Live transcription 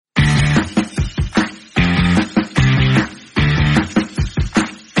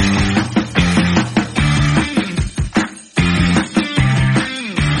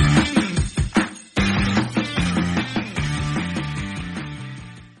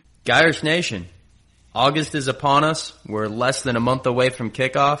Gyrish Nation, August is upon us. We're less than a month away from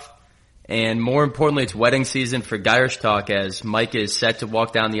kickoff. And more importantly, it's wedding season for Gyrish Talk as Mike is set to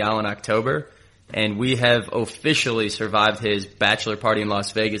walk down the aisle in October. And we have officially survived his bachelor party in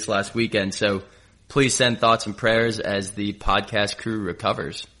Las Vegas last weekend. So please send thoughts and prayers as the podcast crew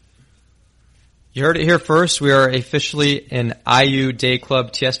recovers. You heard it here first. We are officially an IU Day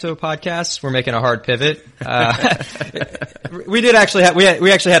Club Tiesto podcast. We're making a hard pivot. We actually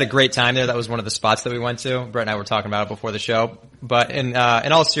had a great time there. That was one of the spots that we went to. Brett and I were talking about it before the show. But in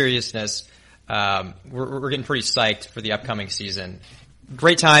all seriousness, we're getting pretty psyched for the upcoming season.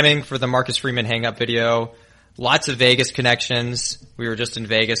 Great timing for the Marcus Freeman hang-up video. Lots of Vegas connections. We were just in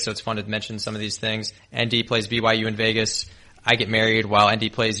Vegas, so it's fun to mention some of these things. ND plays BYU in Vegas. I get married while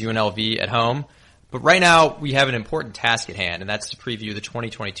ND plays UNLV at home. But right now, we have an important task at hand, and that's to preview the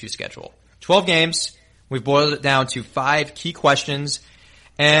 2022 schedule. 12 games. We've boiled it down to 5 key questions,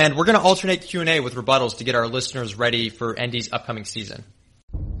 and we're going to alternate Q&A with rebuttals to get our listeners ready for ND's upcoming season.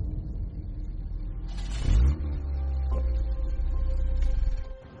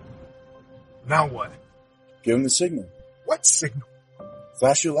 Now what? Give him the signal. What signal?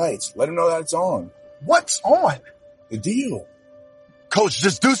 Flash your lights. Let him know that it's on. What's on? The deal. Coach,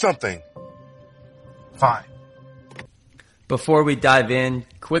 just do something. Fine. Before we dive in,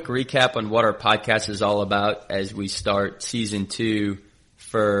 quick recap on what our podcast is all about as we start season 2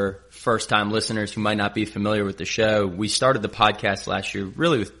 for first-time listeners who might not be familiar with the show. We started the podcast last year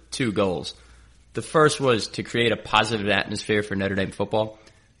really with 2 goals. The first was to create a positive atmosphere for Notre Dame football.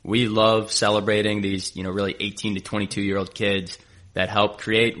 We love celebrating these, really 18 to 22-year-old kids that help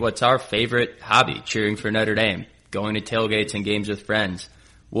create what's our favorite hobby, cheering for Notre Dame, going to tailgates and games with friends.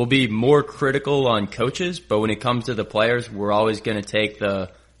 We'll be more critical on coaches, but when it comes to the players, we're always going to take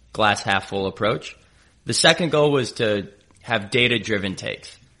the glass half full approach. The second goal was to have data-driven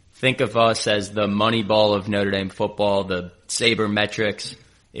takes. Think of us as the Moneyball of Notre Dame football, the sabermetrics.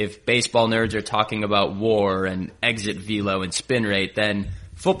 If baseball nerds are talking about WAR and exit velo and spin rate, then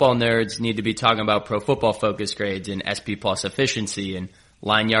football nerds need to be talking about Pro Football Focus grades and SP Plus efficiency and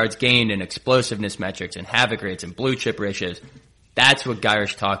line yards gained and explosiveness metrics and havoc rates and blue chip ratios. That's what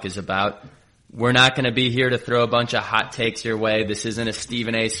Gyrish Talk is about. We're not going to be here to throw a bunch of hot takes your way. This isn't a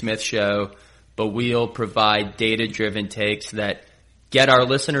Stephen A. Smith show, but we'll provide data-driven takes that get our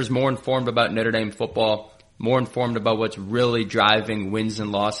listeners more informed about Notre Dame football, more informed about what's really driving wins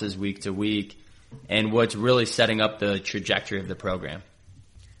and losses week to week, and what's really setting up the trajectory of the program.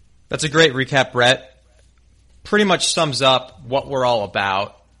 That's a great recap, Brett. Pretty much sums up what we're all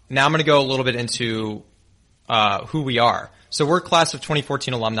about. Now I'm going to go a little bit into who we are. So we're class of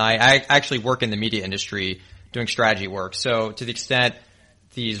 2014 alumni. I actually work in the media industry doing strategy work. So to the extent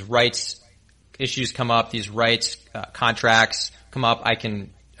these rights issues come up, these rights contracts come up, I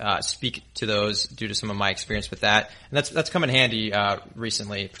can speak to those due to some of my experience with that. And that's come in handy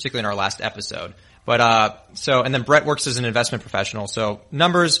recently, particularly in our last episode. But and then Brett works as an investment professional. So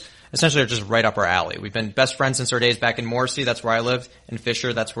numbers essentially are just right up our alley. We've been best friends since our days back in Morrissey. That's where I lived. In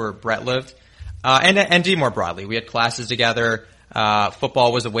Fisher, that's where Brett lived. And D more broadly. We had classes together.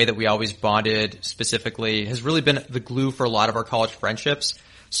 Football was a way that we always bonded specifically. Has really been the glue for a lot of our college friendships.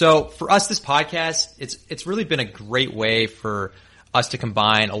 So for us, this podcast, it's really been a great way for us to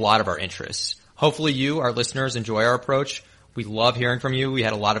combine a lot of our interests. Hopefully you, our listeners, enjoy our approach. We love hearing from you. We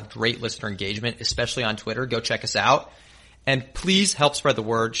had a lot of great listener engagement, especially on Twitter. Go check us out. And please help spread the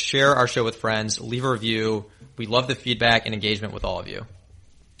word. Share our show with friends. Leave a review. We love the feedback and engagement with all of you.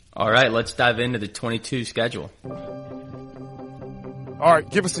 All right, let's dive into the 22 schedule. All right,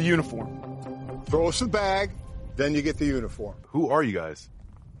 give us a uniform. Throw us a bag, then you get the uniform. Who are you guys?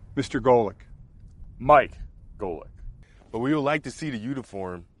 Mr. Golick. Mike Golick. But we would like to see the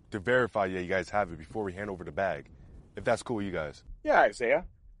uniform to verify you guys have it before we hand over the bag. If that's cool with you guys. Yeah, Isaiah.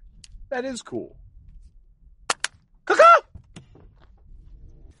 That is cool.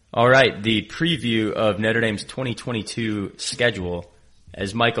 All right, the preview of Notre Dame's 2022 schedule.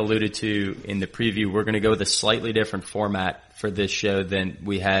 As Mike alluded to in the preview, we're going to go with a slightly different format for this show than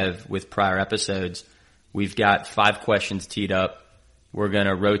we have with prior episodes. We've got 5 questions teed up. We're going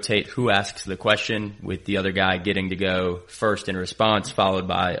to rotate who asks the question, with the other guy getting to go first in response, followed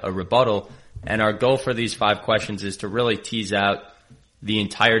by a rebuttal. And our goal for these 5 questions is to really tease out the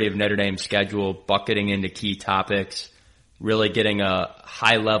entirety of Notre Dame's schedule, bucketing into key topics, really getting a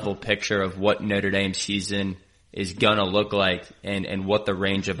high-level picture of what Notre Dame's season is going to look like and what the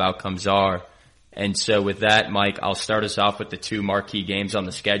range of outcomes are. And so with that, Mike, I'll start us off with the 2 marquee games on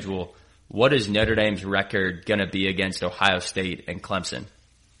the schedule. What is Notre Dame's record going to be against Ohio State and Clemson?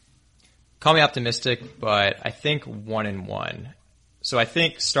 Call me optimistic, but I think 1-1. So I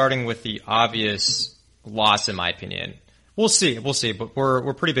think starting with the obvious loss, in my opinion, we'll see, but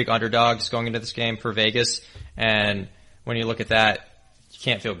we're pretty big underdogs going into this game for Vegas. And when you look at that, you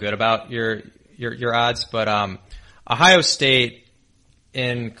can't feel good about your odds. But, Ohio State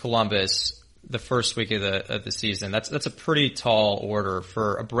in Columbus, the first week of the season, that's a pretty tall order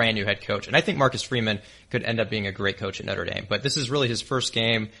for a brand new head coach. And I think Marcus Freeman could end up being a great coach at Notre Dame. But this is really his first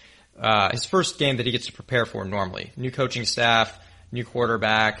game that he gets to prepare for normally. New coaching staff, new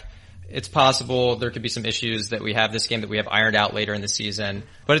quarterback. It's possible there could be some issues that we have this game that we have ironed out later in the season,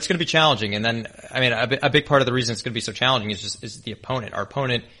 but it's going to be challenging. And then, I mean, a big part of the reason it's going to be so challenging is the opponent. Our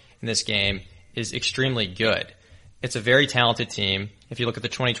opponent in this game is extremely good. It's a very talented team. If you look at the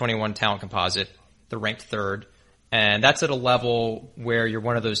 2021 talent composite, they're ranked third, and that's at a level where you're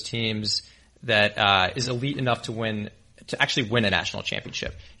one of those teams that is elite enough to actually win a national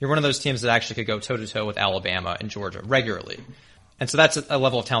championship. You're one of those teams that actually could go toe-to-toe with Alabama and Georgia regularly. And so that's a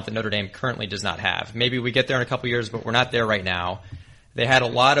level of talent that Notre Dame currently does not have. Maybe we get there in a couple years, but we're not there right now. They had a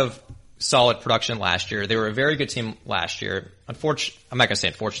lot of solid production last year. They were a very good team last year. I'm not going to say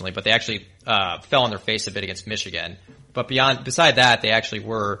unfortunately, but they actually fell on their face a bit against Michigan. But beside that, they actually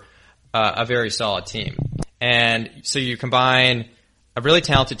were a very solid team. And so you combine a really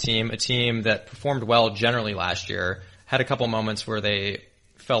talented team, a team that performed well generally last year, had a couple moments where they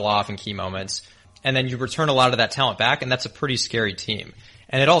fell off in key moments, and then you return a lot of that talent back, and that's a pretty scary team.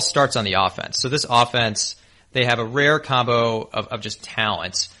 And it all starts on the offense. So this offense, they have a rare combo of just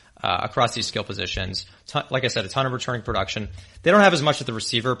talent across these skill positions. Like I said, a ton of returning production. They don't have as much at the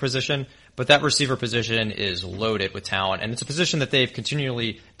receiver position, but that receiver position is loaded with talent, and it's a position that they've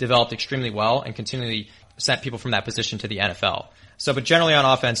continually developed extremely well and continually sent people from that position to the NFL. So, but generally on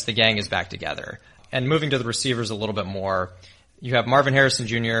offense, the gang is back together. And moving to the receivers a little bit more, you have Marvin Harrison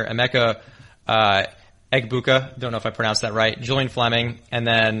Jr., Emeka Egbuka, don't know if I pronounced that right, Julian Fleming, and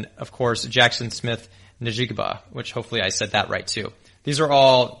then, of course, Jackson Smith-Njigba, which hopefully I said that right too. These are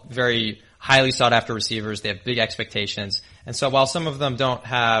all very highly sought-after receivers. They have big expectations. And so while some of them don't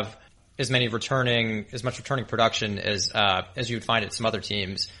have as much returning production as you would find at some other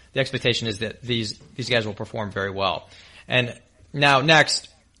teams, the expectation is that these guys will perform very well. And now next,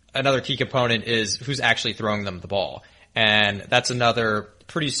 another key component is who's actually throwing them the ball. And that's another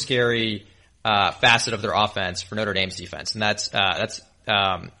pretty scary facet of their offense for Notre Dame's defense. And it's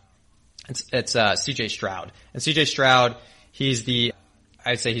CJ Stroud. And CJ Stroud,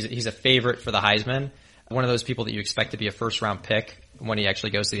 I'd say he's a favorite for the Heisman. One of those people that you expect to be a first round pick when he actually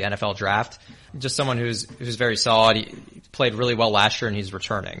goes to the NFL draft. Just someone who's very solid. He played really well last year and he's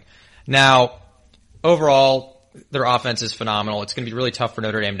returning. Now, overall, their offense is phenomenal. It's going to be really tough for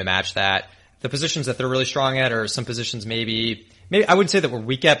Notre Dame to match that. The positions that they're really strong at are some positions maybe I wouldn't say that we're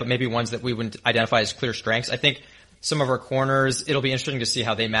weak at, but maybe ones that we wouldn't identify as clear strengths. I think some of our corners, it'll be interesting to see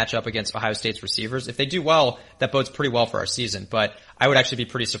how they match up against Ohio State's receivers. If they do well, that bodes pretty well for our season, but I would actually be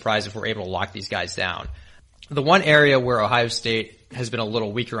pretty surprised if we're able to lock these guys down. The one area where Ohio State has been a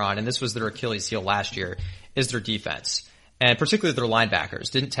little weaker on, and this was their Achilles heel last year, is their defense. And particularly their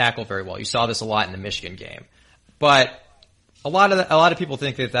linebackers didn't tackle very well. You saw this a lot in the Michigan game. But a lot of people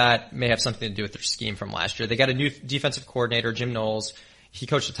think that may have something to do with their scheme from last year. They got a new defensive coordinator, Jim Knowles. He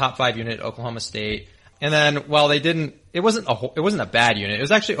coached a top 5 unit at Oklahoma State. And then while it wasn't a bad unit. It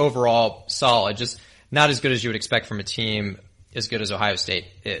was actually overall solid, just not as good as you would expect from a team as good as Ohio State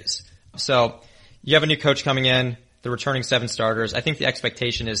is. So you have a new coach coming in. They're returning 7 starters. I think the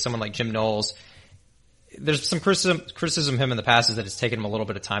expectation is someone like Jim Knowles. There's some criticism of him in the past is that it's taken him a little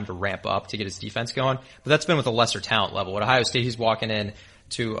bit of time to ramp up to get his defense going, but that's been with a lesser talent level. At Ohio State, he's walking in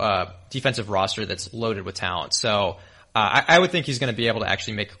to a defensive roster that's loaded with talent. So I would think he's going to be able to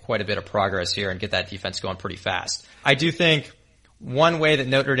actually make quite a bit of progress here and get that defense going pretty fast. I do think one way that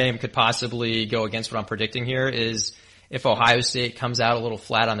Notre Dame could possibly go against what I'm predicting here is if Ohio State comes out a little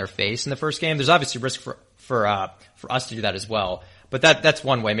flat on their face in the first game. There's obviously risk for us to do that as well. But that's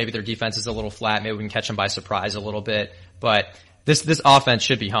one way. Maybe their defense is a little flat. Maybe we can catch them by surprise a little bit. But this offense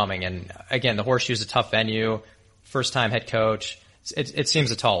should be humming. And again, the Horseshoe is a tough venue. First time head coach. It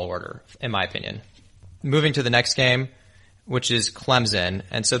seems a tall order, in my opinion. Moving to the next game, which is Clemson.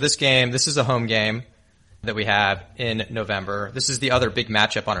 And so this is a home game that we have in November. This is the other big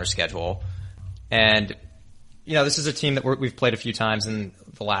matchup on our schedule. And, this is a team that we've played a few times in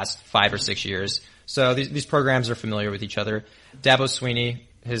the last 5 or 6 years. So these programs are familiar with each other. Dabo Swinney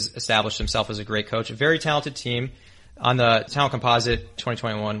has established himself as a great coach. A very talented team. On the talent composite,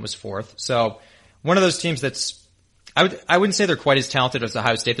 2021 was 4th. So one of those teams that's, I wouldn't say they're quite as talented as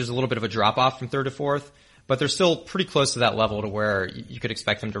Ohio State. There's a little bit of a drop off from 3rd to 4th, but they're still pretty close to that level to where you could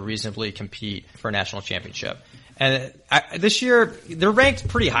expect them to reasonably compete for a national championship. And this year, they're ranked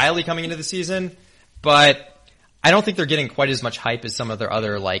pretty highly coming into the season, but I don't think they're getting quite as much hype as some of their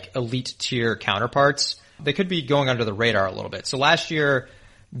other like elite tier counterparts. They could be going under the radar a little bit. So last year,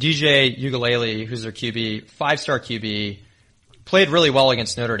 DJ Uiagalelei, who's their QB, 5-star QB, played really well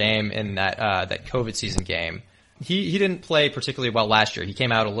against Notre Dame in that COVID season game. He didn't play particularly well last year. He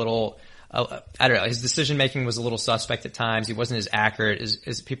came out a little, I don't know, his decision making was a little suspect at times. He wasn't as accurate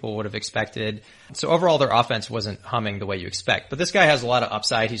as people would have expected. So overall their offense wasn't humming the way you expect. But this guy has a lot of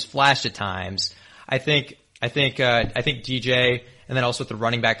upside. He's flashed at times. I think DJ, and then also at the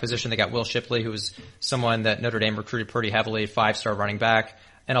running back position, they got Will Shipley, who was someone that Notre Dame recruited pretty heavily, 5-star running back,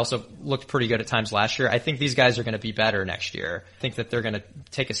 and also looked pretty good at times last year. I think these guys are going to be better next year. I think that they're going to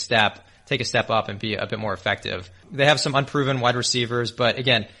take a step up and be a bit more effective. They have some unproven wide receivers, but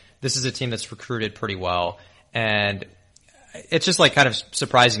again, this is a team that's recruited pretty well. And it's just like kind of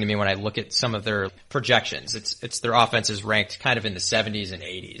surprising to me when I look at some of their projections. It's their offense is ranked kind of in the 70s and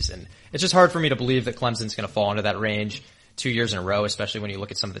 80s. And it's just hard for me to believe that Clemson's going to fall into that range 2 years in a row, especially when you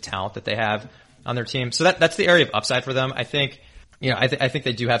look at some of the talent that they have on their team. So that's the area of upside for them. I think, I think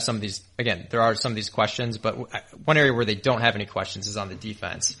they do have some of these, again, there are some of these questions, but one area where they don't have any questions is on the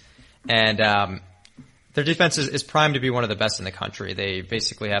defense. And, their defense is primed to be one of the best in the country. They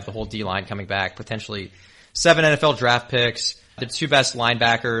basically have the whole D-line coming back, potentially 7 NFL draft picks. The 2 best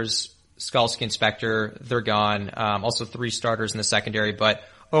linebackers, Skalski and Spector, they're gone. Also 3 starters in the secondary, but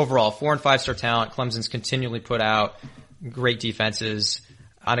overall 4 and 5-star talent. Clemson's continually put out great defenses.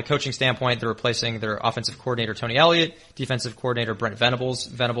 On a coaching standpoint, they're replacing their offensive coordinator, Tony Elliott, defensive coordinator, Brent Venables.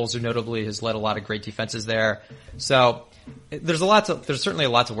 Venables, who notably has led a lot of great defenses there. So there's certainly a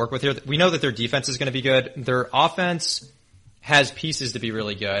lot to work with here. We know that their defense is going to be good. Their offense has pieces to be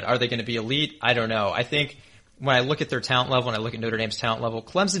really good. Are they going to be elite? I don't know. I think when I look at their talent level and I look at Notre Dame's talent level,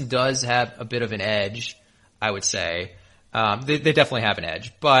 Clemson does have a bit of an edge, I would say. They definitely have an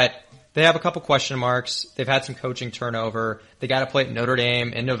edge, but they have a couple question marks. They've had some coaching turnover. They got to play at Notre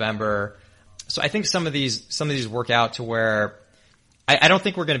Dame in November. So I think some of these work out to where I don't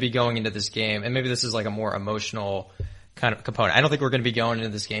think we're going to be going into this game, and maybe this is like a more emotional kind of component. I don't think we're going to be going into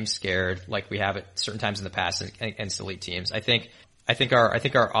this game scared like we have at certain times in the past against elite teams. I think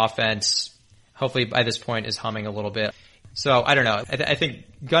our offense, hopefully by this point, is humming a little bit. So I don't know. I think,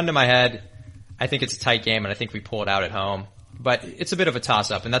 gun to my head, I think it's a tight game, and I think we pull it out at home. But it's a bit of a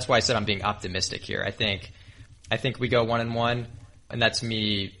toss-up, and that's why I said I'm being optimistic here. I think we go 1-1, and that's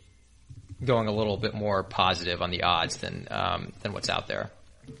me going a little bit more positive on the odds than what's out there.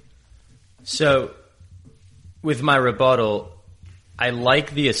 So, with my rebuttal, I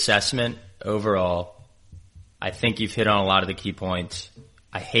like the assessment overall. I think you've hit on a lot of the key points.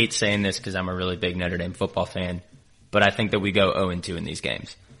 I hate saying this because I'm a really big Notre Dame football fan, but I think that we go 0-2 in these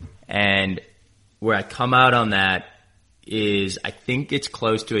games. And where I come out on that is I think it's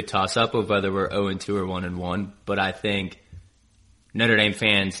close to a toss-up of whether we're 0-2 or 1-1, but I think Notre Dame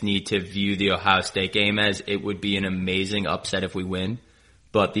fans need to view the Ohio State game as it would be an amazing upset if we win,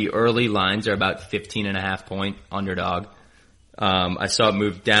 but the early lines are about 15.5 point underdog. I saw it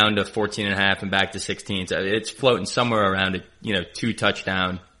move down to 14.5 and back to 16, so it's floating somewhere around a 2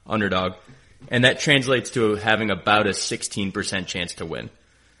 touchdown underdog, and that translates to having about a 16% chance to win.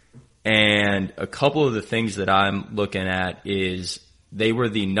 And a couple of the things that I'm looking at is they were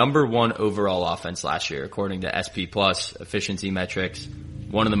the number 1 overall offense last year, according to SP Plus efficiency metrics,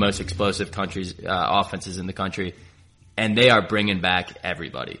 one of the most explosive offenses in the country. And they are bringing back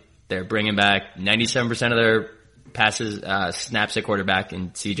everybody. They're bringing back 97% of their passes, snaps at quarterback in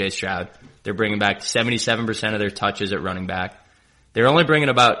CJ Stroud. They're bringing back 77% of their touches at running back. They're only bringing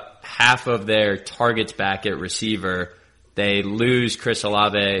about half of their targets back at receiver. They lose Chris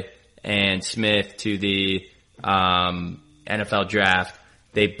Olave and Smith to the NFL draft.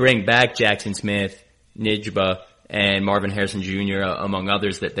 They bring back Jackson Smith, Nijba, and Marvin Harrison Jr., among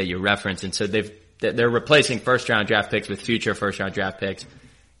others that you reference. And so they're replacing first-round draft picks with future first-round draft picks.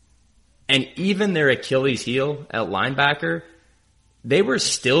 And even their Achilles heel at linebacker, they were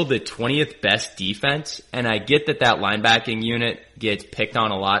still the 20th best defense. And I get that linebacking unit gets picked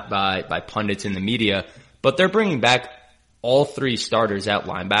on a lot by pundits in the media, but they're bringing back all 3 starters at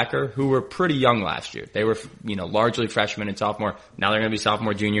linebacker who were pretty young last year. They were, largely freshmen and sophomore. Now they're going to be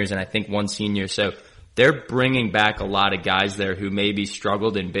sophomore, juniors, and I think 1 senior. So they're bringing back a lot of guys there who maybe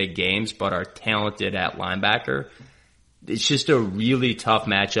struggled in big games but are talented at linebacker. It's just a really tough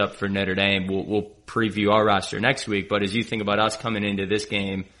matchup for Notre Dame. We'll preview our roster next week, but as you think about us coming into this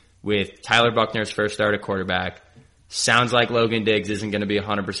game with Tyler Buckner's first start at quarterback, sounds like Logan Diggs isn't going to be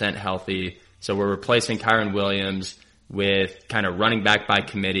 100% healthy, so we're replacing Kyron Williams with kind of running back by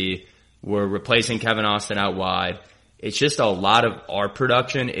committee. We're replacing Kevin Austin out wide. It's just a lot of our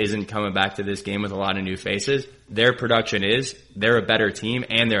production isn't coming back to this game with a lot of new faces. Their production is. They're a better team,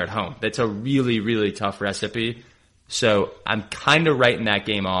 and they're at home. That's a really, really tough recipe. So I'm kind of writing that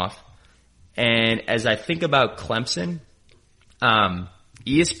game off. And as I think about Clemson,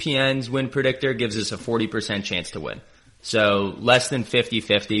 ESPN's win predictor gives us a 40% chance to win. So less than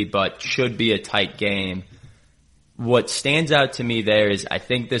 50-50, but should be a tight game. What stands out to me there is I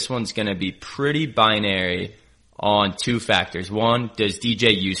think this one's going to be pretty binary on two factors. One, does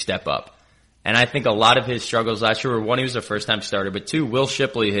DJU step up? And I think a lot of his struggles last year were, one, he was a first-time starter, but two, Will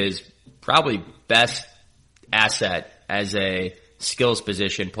Shipley, his probably best asset as a skills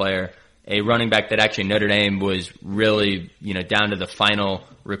position player, a running back that actually Notre Dame was really, down to the final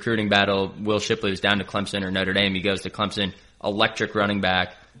recruiting battle. Will Shipley was down to Clemson or Notre Dame. He goes to Clemson, electric running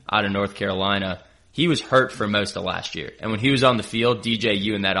back out of North Carolina. He was hurt for most of last year. And when he was on the field,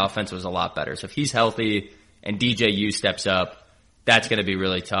 DJU in that offense was a lot better. So if he's healthy and DJU steps up, that's going to be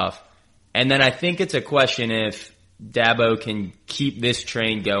really tough. And then I think it's a question if Dabo can keep this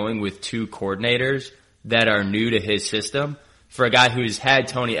train going with two coordinators that are new to his system. For a guy who's had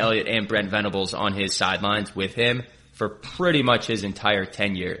Tony Elliott and Brent Venables on his sidelines with him for pretty much his entire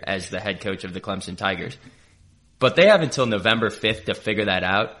tenure as the head coach of the Clemson Tigers. But they have until November 5th to figure that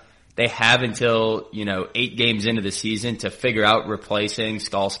out. They have until, 8 games into the season to figure out replacing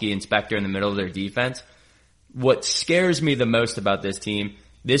Skalski and Spector in the middle of their defense. What scares me the most about this team,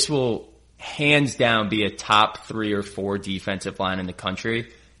 this will hands down be a top 3 or 4 defensive line in the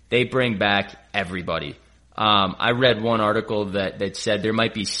country. They bring back everybody. I read one article that said there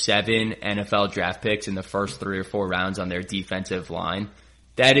might be 7 NFL draft picks in the first 3 or 4 rounds on their defensive line.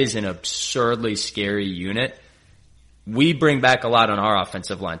 That is an absurdly scary unit. We bring back a lot on our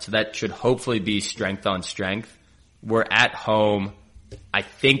offensive line, so that should hopefully be strength on strength. We're at home. I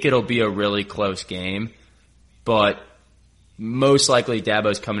think it'll be a really close game, but most likely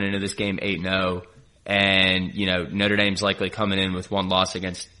Dabo's coming into this game 8-0, and, Notre Dame's likely coming in with 1 loss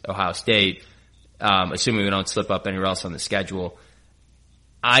against Ohio State, assuming we don't slip up anywhere else on the schedule.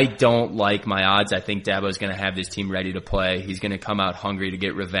 I don't like my odds. I think Dabo's going to have this team ready to play. He's going to come out hungry to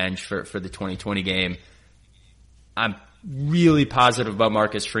get revenge for the 2020 game. I'm really positive about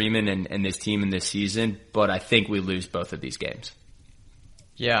Marcus Freeman and this team in this season, but I think we lose both of these games.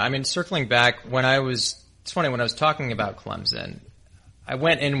 Yeah, circling back, it's funny, when I was talking about Clemson, I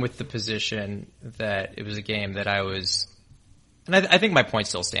went in with the position that it was a game that and I think my point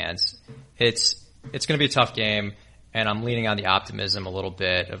still stands. It's going to be a tough game, and I'm leaning on the optimism a little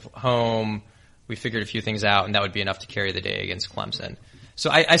bit of home. We figured a few things out, and that would be enough to carry the day against Clemson. So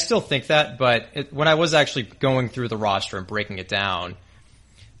I still think that, but when I was actually going through the roster and breaking it down,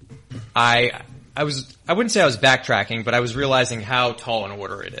 I wouldn't say I was backtracking, but I was realizing how tall an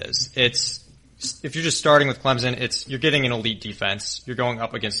order it is. If you're just starting with Clemson, you're getting an elite defense. You're going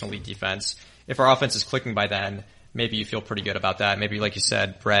up against an elite defense. If our offense is clicking by then, maybe you feel pretty good about that. Maybe, like you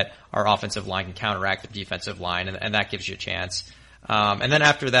said, Brett, our offensive line can counteract the defensive line, and that gives you a chance. And then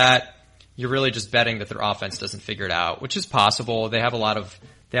after that, you're really just betting that their offense doesn't figure it out, which is possible. They have a lot of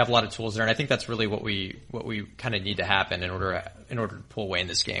tools there, and I think that's really what we kind of need to happen in order to pull away in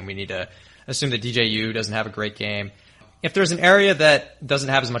this game. We need to assume that DJU doesn't have a great game. If there's an area that doesn't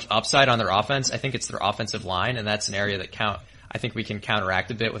have as much upside on their offense, I think it's their offensive line, and that's an area that I think we can counteract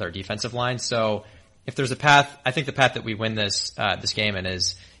a bit with our defensive line. So if there's a path, I think the path that we win this game in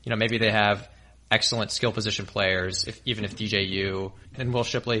is, maybe they have excellent skill position players, even if DJU and Will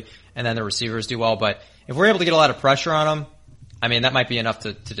Shipley, and then the receivers do well. But if we're able to get a lot of pressure on them, that might be enough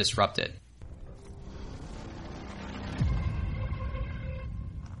to disrupt it.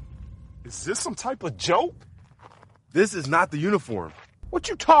 Is this some type of joke? This is not the uniform. What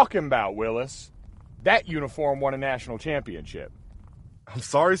you talking about, Willis? That uniform won a national championship. I'm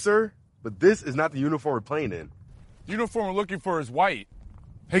sorry, sir, but this is not the uniform we're playing in. The uniform we're looking for is white.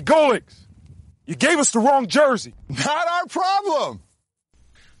 Hey, Golix, you gave us the wrong jersey. Not our problem.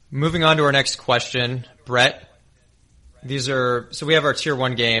 Moving on to our next question, Brett. So we have our Tier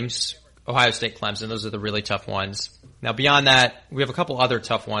 1 games, Ohio State, Clemson. Those are the really tough ones. Now, beyond that, we have a couple other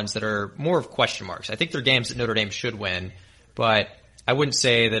tough ones that are more of question marks. I think they're games that Notre Dame should win, but I wouldn't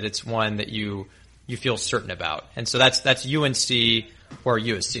say that it's one that you feel certain about. And so that's UNC or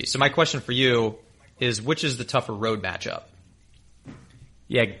USC. So my question for you is, which is the tougher road matchup?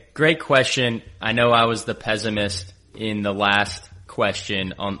 Yeah, great question. I know I was the pessimist in the last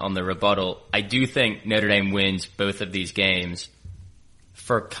question on the rebuttal. I do think Notre Dame wins both of these games.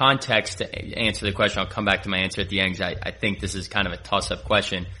 For context, to answer the question, I'll come back to my answer at the end because I think this is kind of a toss-up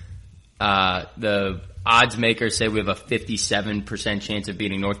question. The odds makers say we have a 57% chance of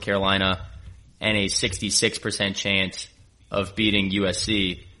beating North Carolina and a 66% chance of beating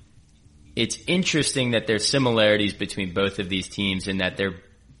USC. It's interesting that there's similarities between both of these teams in that they're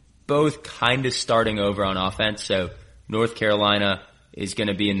both kind of starting over on offense. So North Carolina is going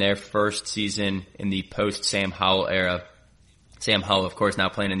to be in their first season in the post-Sam Howell era. Sam Howell, of course, now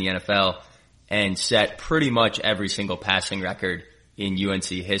playing in the NFL and set pretty much every single passing record in UNC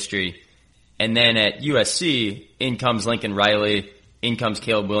history. And then at USC, in comes Lincoln Riley, in comes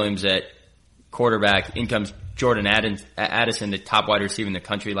Caleb Williams at quarterback, in comes Jordan Addison, the top wide receiver in the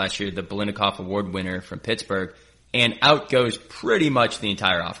country last year, the Biletnikoff Award winner from Pittsburgh, and out goes pretty much the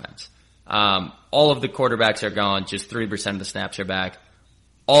entire offense. All of the quarterbacks are gone, just 3% of the snaps are back.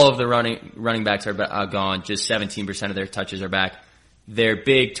 All of the running backs are gone, just 17% of their touches are back. Their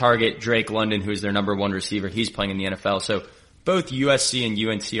big target, Drake London, who's their number one receiver, he's playing in the NFL. So both USC and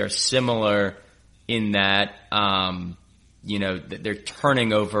UNC are similar in that, they're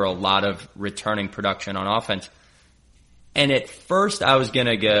turning over a lot of returning production on offense. And at first I was going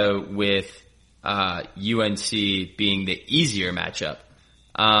to go with UNC being the easier matchup.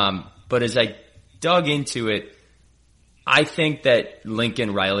 But as I dug into it, I think that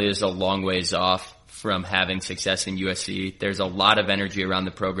Lincoln Riley is a long ways off from having success in USC. There's a lot of energy around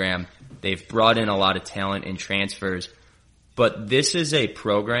the program. They've brought in a lot of talent and transfers. But this is a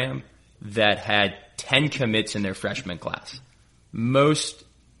program that had 10 commits in their freshman class. Most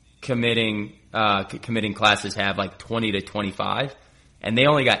committing classes have like 20 to 25, and they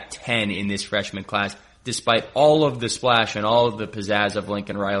only got 10 in this freshman class, despite all of the splash and all of the pizzazz of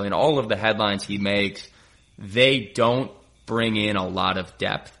Lincoln Riley and all of the headlines he makes. They don't bring in a lot of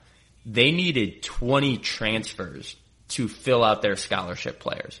depth. They needed 20 transfers to fill out their scholarship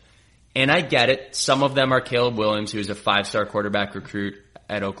players. And I get it. Some of them are Caleb Williams, who's a 5-star quarterback recruit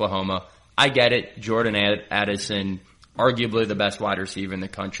at Oklahoma. I get it. Jordan Addison, arguably the best wide receiver in the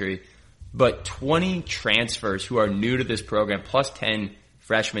country. But 20 transfers who are new to this program, plus 10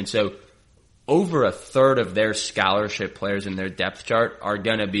 freshmen. So over a third of their scholarship players in their depth chart are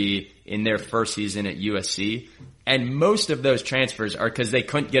going to be in their first season at USC. And most of those transfers are because they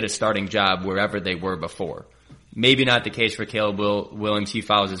couldn't get a starting job wherever they were before. Maybe not the case for Caleb Williams. He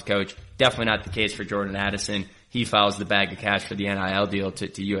follows his coach. Definitely not the case for Jordan Addison. He follows the bag of cash for the NIL deal to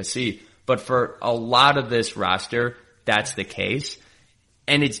USC. But for a lot of this roster, that's the case.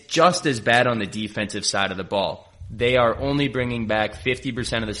 And it's just as bad on the defensive side of the ball. They are only bringing back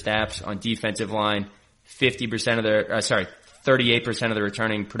 50% of the snaps on defensive line, 38% of the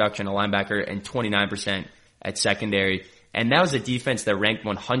returning production at linebacker, and 29% at secondary. And that was a defense that ranked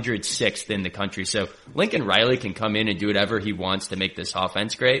 106th in the country. So Lincoln Riley can come in and do whatever he wants to make this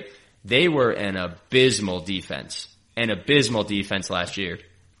offense great. They were an abysmal defense last year,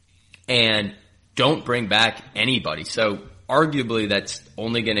 and don't bring back anybody. So arguably that's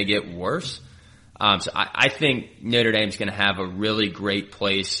only going to get worse. So I think Notre Dame's going to have a really great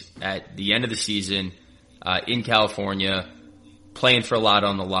place at the end of the season in California, playing for a lot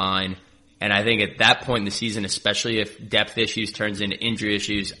on the line. And I think at that point in the season, especially if depth issues turns into injury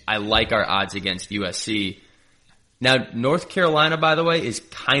issues, I like our odds against USC. Now, North Carolina, by the way, is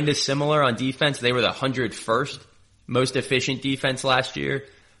kind of similar on defense. They were the 101st most efficient defense last year.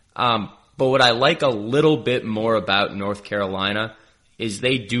 But what I like a little bit more about North Carolina is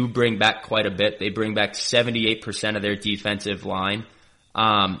they do bring back quite a bit. They bring back 78% of their defensive line.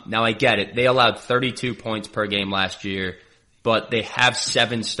 Now I get it. They allowed 32 points per game last year, but they have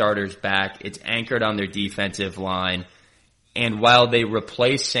 7 starters back. It's anchored on their defensive line. And while they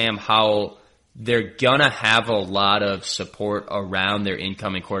replace Sam Howell, they're gonna have a lot of support around their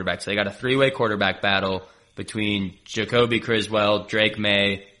incoming quarterbacks. They got a 3-way quarterback battle between Jacoby Criswell, Drake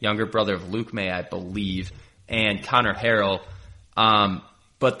May, younger brother of Luke May, I believe, and Connor Harrell.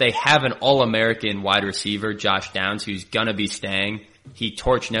 But they have an All-American wide receiver, Josh Downs, who's gonna be staying. He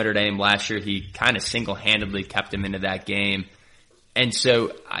torched Notre Dame last year. He kind of single-handedly kept him into that game. And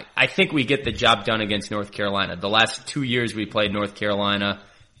so I think we get the job done against North Carolina. The last 2 years we played North Carolina,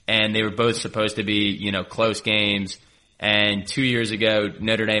 and they were both supposed to be, close games. And 2 years ago,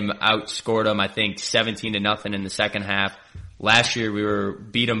 Notre Dame outscored them, I think, 17-0 in the second half. Last year we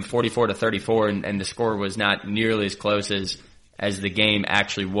beat them 44-34, and the score was not nearly as close as the game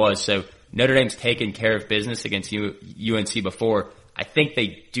actually was. So Notre Dame's taken care of business against UNC before. I think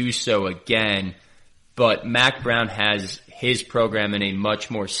they do so again, but Mack Brown has his program in a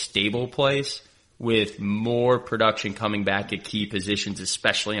much more stable place with more production coming back at key positions,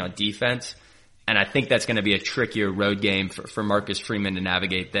 especially on defense. And I think that's going to be a trickier road game for Marcus Freeman to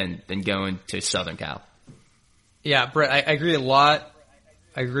navigate than going to Southern Cal. Yeah, Brett, I agree a lot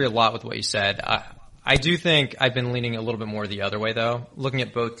I agree a lot with what you said. I do think I've been leaning a little bit more the other way though. Looking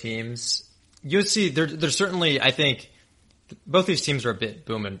at both teams, USC, there's certainly, I think, both these teams are a bit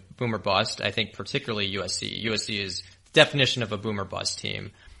boom or bust. I think particularly USC. USC is the definition of a boom or bust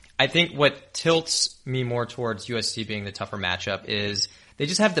team. I think what tilts me more towards USC being the tougher matchup is they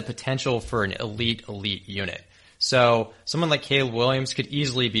just have the potential for an elite unit. So someone like Caleb Williams could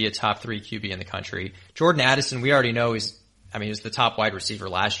easily be a top 3 QB in the country. Jordan Addison, we already know he was the top wide receiver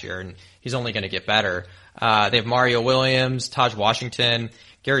last year, and he's only going to get better. They have Mario Williams, Taj Washington,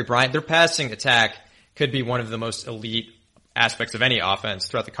 Gary Bryant. Their passing attack could be one of the most elite aspects of any offense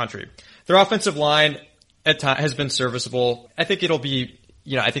throughout the country. Their offensive line has been serviceable. I think it'll be,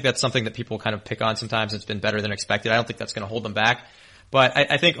 I think that's something that people kind of pick on sometimes. It's been better than expected. I don't think that's going to hold them back. But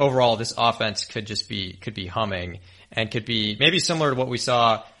I think overall this offense could be humming and could be maybe similar to what we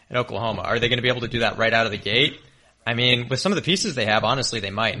saw in Oklahoma. Are they going to be able to do that right out of the gate? I mean, with some of the pieces they have, honestly, they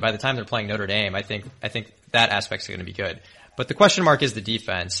might. And by the time they're playing Notre Dame, I think that aspect's going to be good. But the question mark is the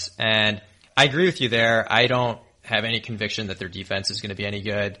defense. And I agree with you there. I don't have any conviction that their defense is going to be any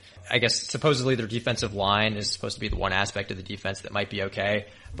good. I guess supposedly their defensive line is supposed to be the one aspect of the defense that might be okay.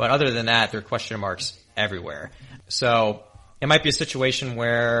 But other than that, there are question marks everywhere. So it might be a situation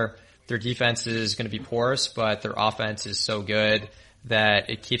where their defense is going to be porous, but their offense is so good that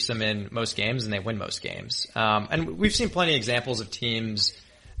it keeps them in most games and they win most games. And we've seen plenty of examples of teams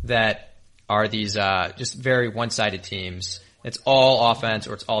that are these just very one-sided teams. It's all offense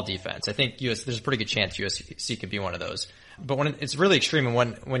or it's all defense. I think there's a pretty good chance USC could be one of those. But when it's really extreme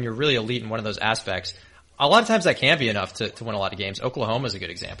and when you're really elite in one of those aspects, a lot of times that can be enough to win a lot of games. Oklahoma is a good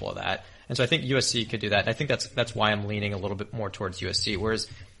example of that. And so I think USC could do that. And I think that's why I'm leaning a little bit more towards USC. Whereas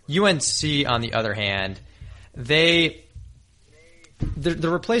UNC, on the other hand, they're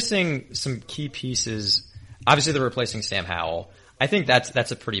replacing some key pieces. Obviously, they're replacing Sam Howell. I think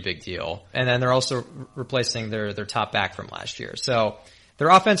that's a pretty big deal. And then they're also replacing their top back from last year. So their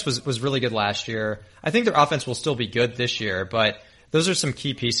offense was really good last year. I think their offense will still be good this year, but those are some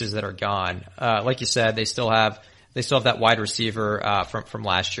key pieces that are gone. Like you said, they still have that wide receiver from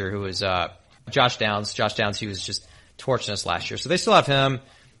last year who was Josh Downs. Josh Downs, he was just torching us last year. So they still have him.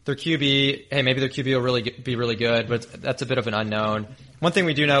 Their QB, maybe their QB will be really good, but that's a bit of an unknown. One thing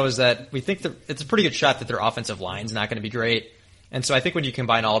we do know is that we think that it's a pretty good shot that their offensive line's not going to be great. And so I think when you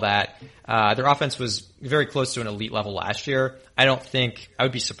combine all that, their offense was very close to an elite level last year. I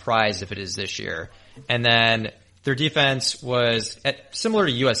would be surprised if it is this year. And then their defense was similar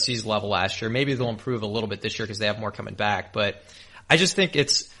to USC's level last year. Maybe they'll improve a little bit this year because they have more coming back. But I just think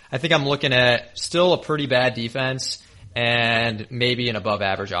I'm looking at still a pretty bad defense and maybe an above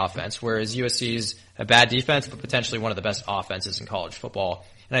average offense, whereas USC's a bad defense, but potentially one of the best offenses in college football.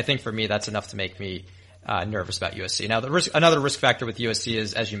 And I think for me, that's enough to make me nervous about USC. Now, another risk factor with USC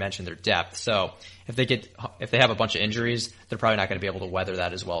is, as you mentioned, their depth. So if they have a bunch of injuries, they're probably not going to be able to weather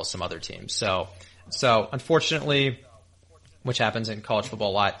that as well as some other teams. So unfortunately, which happens in college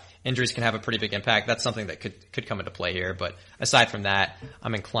football a lot, injuries can have a pretty big impact. That's something that could come into play here. But aside from that,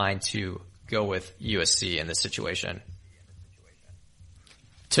 I'm inclined to go with USC in this situation.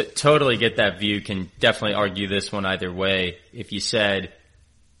 Totally get that view. Can definitely argue this one either way. If you said,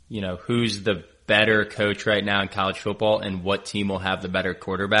 who's the better coach right now in college football and what team will have the better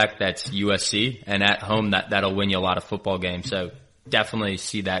quarterback, that's USC. And at home, that'll win you a lot of football games. So definitely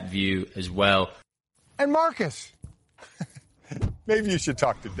see that view as well. And Marcus, maybe you should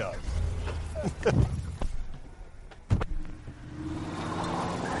talk to Doug.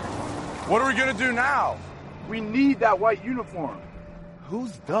 What are we going to do now? We need that white uniform.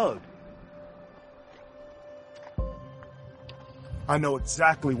 Who's Doug? I know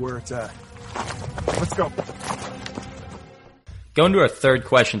exactly where it's at. Let's go. Going to our third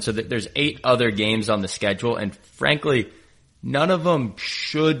question. So there's 8 other games on the schedule, and frankly, none of them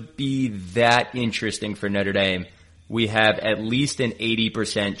should be that interesting for Notre Dame. We have at least an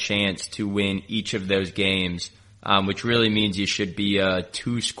 80% chance to win each of those games, which really means you should be a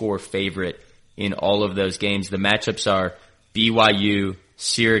 2-score favorite in all of those games. The matchups are BYU,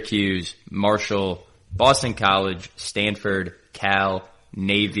 Syracuse, Marshall, Boston College, Stanford, Cal,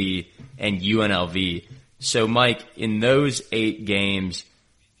 Navy, and UNLV. So, Mike, in those 8 games,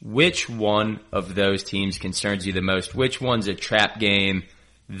 which one of those teams concerns you the most? Which one's a trap game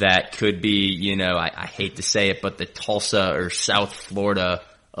that could be, I hate to say it, but the Tulsa or South Florida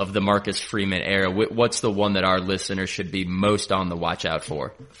of the Marcus Freeman era? What's the one that our listeners should be most on the watch out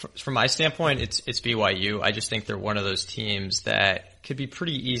for? From my standpoint, it's BYU. I just think they're one of those teams that could be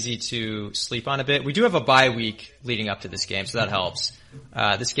pretty easy to sleep on a bit. We do have a bye week leading up to this game, so that helps.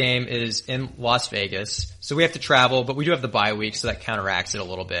 This game is in Las Vegas, so we have to travel, but we do have the bye week, so that counteracts it a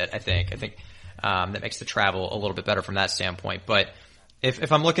little bit, I think. That makes the travel a little bit better from that standpoint. But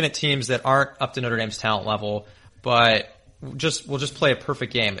if I'm looking at teams that aren't up to Notre Dame's talent level, but we'll just play a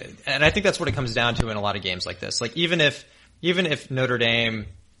perfect game. And I think that's what it comes down to in a lot of games like this. Like even if Notre Dame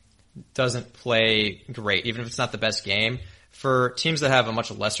doesn't play great, even if it's not the best game, for teams that have a much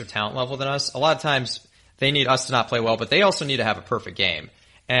lesser talent level than us, a lot of times they need us to not play well, but they also need to have a perfect game.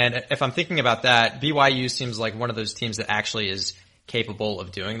 And if I'm thinking about that, BYU seems like one of those teams that actually is capable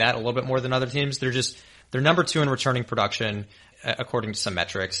of doing that a little bit more than other teams. They're number 2 in returning production, according to some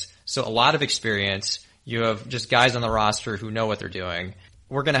metrics. So a lot of experience. You have just guys on the roster who know what they're doing.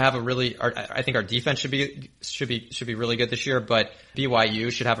 We're going to have I think our defense should be really good this year, but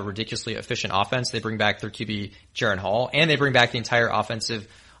BYU should have a ridiculously efficient offense. They bring back their QB, Jaren Hall, and they bring back the entire offensive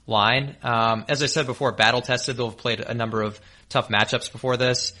line. As I said before, battle tested. They'll have played a number of tough matchups before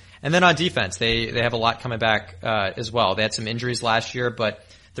this. And then on defense, they have a lot coming back, as well. They had some injuries last year, but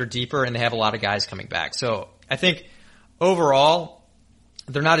they're deeper and they have a lot of guys coming back. So I think overall,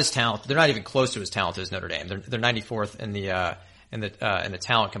 they're not as talented. They're not even close to as talented as Notre Dame. They're 94th in the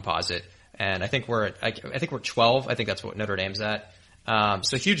talent composite. And I think we're 12. I think that's what Notre Dame's at.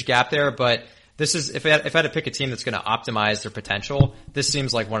 So huge gap there, but this is, if I had to pick a team that's going to optimize their potential, this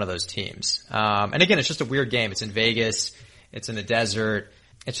seems like one of those teams. And again, it's just a weird game. It's in Vegas. It's in the desert.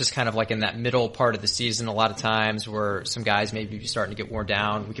 It's just kind of like in that middle part of the season a lot of times where some guys maybe be starting to get worn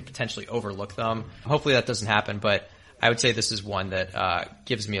down. We could potentially overlook them. Hopefully that doesn't happen, but I would say this is one that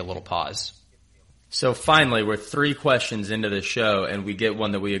gives me a little pause. So finally, we're 3 questions into the show, and we get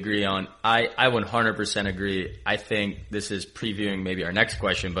one that we agree on. I 100% agree. I think this is previewing maybe our next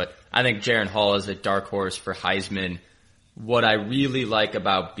question, but I think Jaren Hall is a dark horse for Heisman. What I really like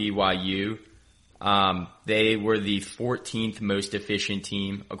about BYU, they were the 14th most efficient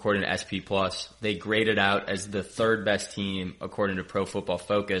team according to SP+. They graded out as the 3rd best team according to Pro Football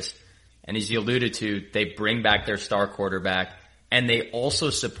Focus. And as you alluded to, they bring back their star quarterback, and they also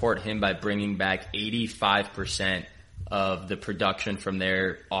support him by bringing back 85% of the production from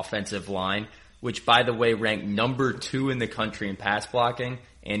their offensive line, which, by the way, ranked number 2 in the country in pass blocking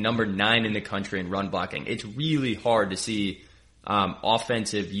and number 9 in the country in run blocking. It's really hard to see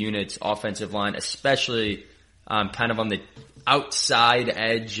offensive units, offensive line, especially kind of on the outside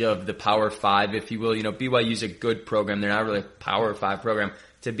edge of the Power 5, if you will. You know, BYU's a good program. They're not really a Power 5 program.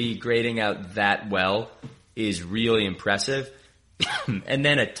 To be grading out that well is really impressive. And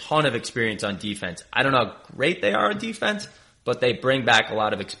then a ton of experience on defense. I don't know how great they are on defense, but they bring back a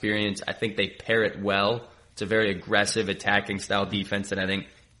lot of experience. I think they pair it well. It's a very aggressive attacking style defense that I think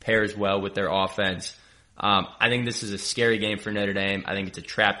pairs well with their offense. I think this is a scary game for Notre Dame. I think it's a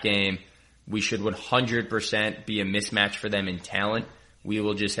trap game. We should 100% be a mismatch for them in talent. We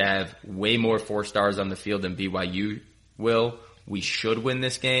will just have way more 4-stars on the field than BYU will. We should win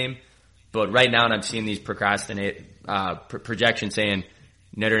this game. But right now, and I'm seeing these projections saying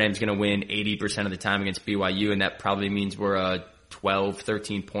Notre Dame's going to win 80% of the time against BYU, and that probably means we're a 12,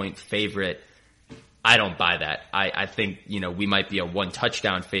 13 point favorite. I don't buy that. I think, we might be a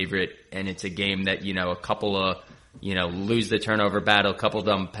 1-touchdown favorite, and it's a game that, a couple of, lose the turnover battle, a couple of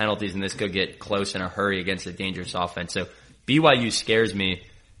dumb penalties, and this could get close in a hurry against a dangerous offense. So BYU scares me,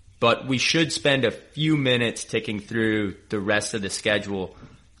 but we should spend a few minutes ticking through the rest of the schedule.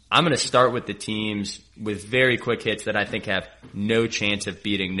 I'm going to start with the teams with very quick hits that I think have no chance of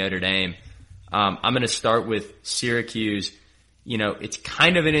beating Notre Dame. I'm going to start with Syracuse. It's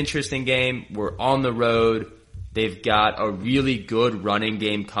kind of an interesting game. We're on the road. They've got a really good running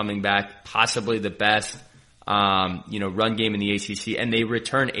game coming back, possibly the best, run game in the ACC, and they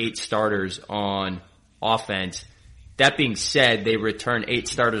return 8 starters on offense. That being said, they return 8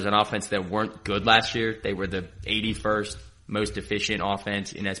 starters on offense that weren't good last year. They were the 81st most efficient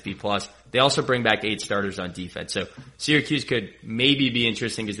offense in SP+. They also bring back 8 starters on defense. So Syracuse could maybe be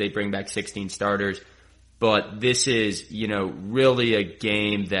interesting because they bring back 16 starters. But this is, really a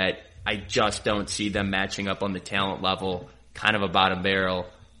game that I just don't see them matching up on the talent level. Kind of a bottom barrel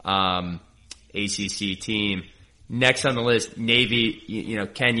ACC team. Next on the list, Navy,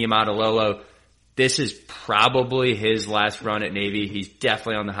 Ken Yamadololo. This is probably his last run at Navy. He's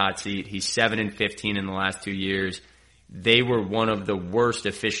definitely on the hot seat. He's 7-15 in the last 2 years. They were one of the worst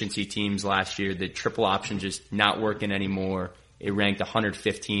efficiency teams last year. The triple option just not working anymore. It ranked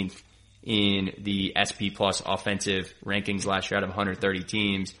 115th in the SP Plus offensive rankings last year out of 130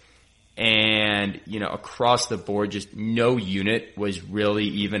 teams. And, across the board, just no unit was really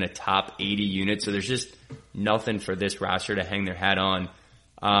even a top 80 unit. So there's just nothing for this roster to hang their hat on.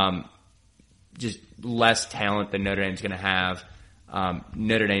 Just less talent than Notre Dame's going to have.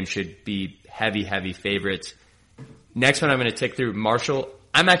 Notre Dame should be heavy favorites. Next one I'm going to tick through, Marshall.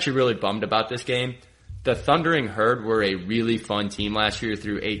 I'm actually really bummed about this game. The Thundering Herd were a really fun team last year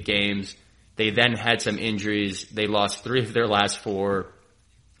through 8 games. They then had some injuries. They lost 3 of their last 4.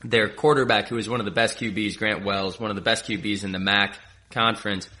 Their quarterback, who is one of the best QBs, Grant Wells, one of the best QBs in the MAC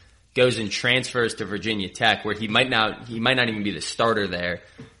conference, goes and transfers to Virginia Tech, where he might not even be the starter there.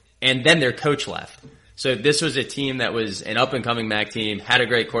 And then their coach left. So this was a team that was an up-and-coming MAC team, had a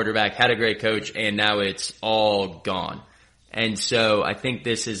great quarterback, had a great coach, and now it's all gone. And so I think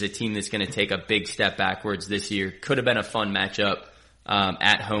this is a team that's going to take a big step backwards this year. Could have been a fun matchup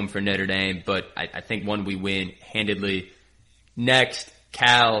at home for Notre Dame, but I think one we win handedly. Next,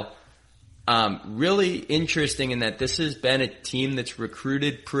 Cal. Really interesting in that this has been a team that's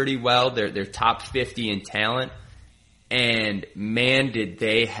recruited pretty well. They're top 50 in talent. And man, did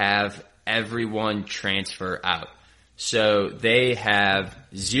they have everyone transfer out. So they have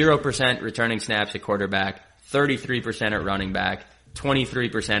 0% returning snaps at quarterback, 33% at running back,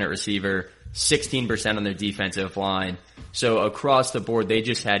 23% at receiver, 16% on their defensive line. So across the board, they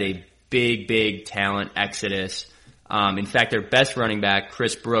just had a big talent exodus. In fact, their best running back,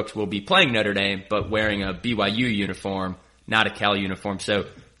 Chris Brooks, will be playing Notre Dame, but wearing a BYU uniform, not a Cal uniform. So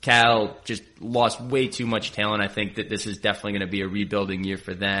Cal just lost way too much talent. I think that this is definitely going to be a rebuilding year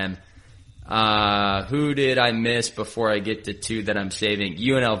for them. Who did I miss before I get to 2 that I'm saving?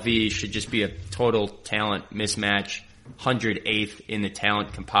 UNLV should just be a total talent mismatch. 108th in the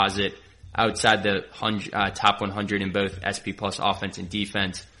talent composite, outside the top 100 in both SP Plus offense and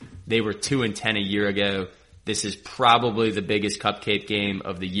defense. They were 2-10 a year ago. This is probably the biggest cupcake game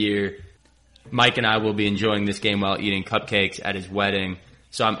of the year. Mike and I will be enjoying this game while eating cupcakes at his wedding.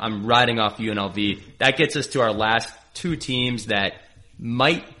 So I'm riding off UNLV. That gets us to our last 2 teams that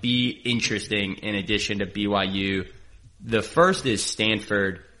might be interesting in addition to BYU. The first is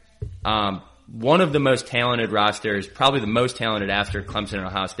Stanford. One of the most talented rosters, probably the most talented after Clemson and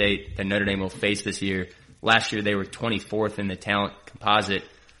Ohio State, that Notre Dame will face this year. Last year they were 24th in the talent composite.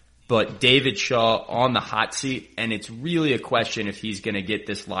 But David Shaw on the hot seat, and it's really a question if he's going to get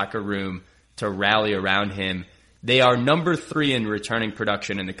this locker room to rally around him. They are number 3 in returning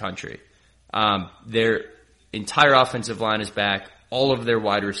production in the country. Their entire offensive line is back. All of their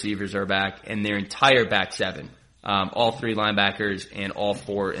wide receivers are back, and their entire back 7, all 3 linebackers and all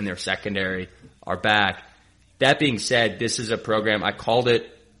 4 in their secondary are back. That being said, this is a program, I called it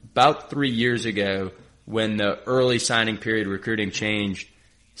about 3 years ago when the early signing period recruiting changed.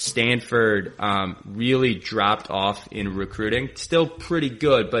 Stanford really dropped off in recruiting. Still pretty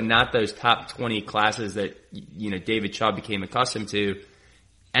good, but not those top 20 classes that David Shaw became accustomed to.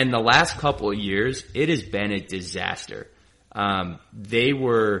 And the last couple of years, it has been a disaster. They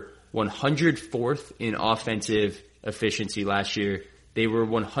were 104th in offensive efficiency last year. They were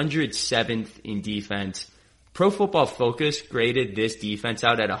 107th in defense. Pro Football Focus graded this defense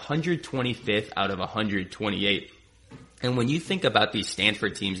out at 125th out of 128. And when you think about these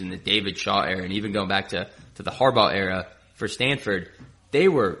Stanford teams in the David Shaw era, and even going back to the Harbaugh era for Stanford, they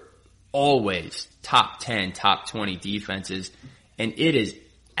were always top 10, top 20 defenses, and it has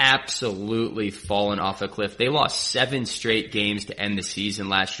absolutely fallen off a cliff. They lost 7 straight games to end the season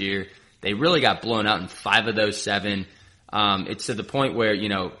last year. They really got blown out in 5 of those 7. It's to the point where,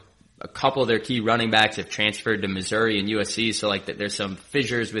 a couple of their key running backs have transferred to Missouri and USC, so there's some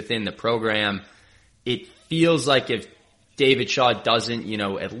fissures within the program. It feels like if David Shaw doesn't,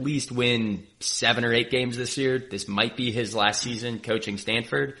 at least win 7 or 8 games this year, this might be his last season coaching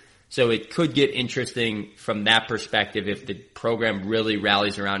Stanford. So it could get interesting from that perspective if the program really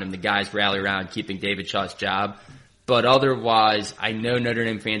rallies around him, the guys rally around keeping David Shaw's job. But otherwise, I know Notre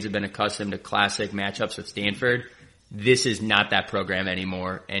Dame fans have been accustomed to classic matchups with Stanford. This is not that program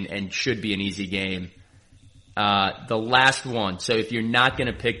anymore and should be an easy game. The last one. So if you're not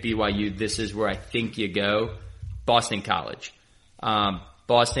going to pick BYU, this is where I think you go. Boston College.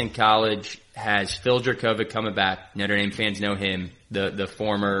 Boston College has Phil Dracovic coming back. Notre Dame fans know him, the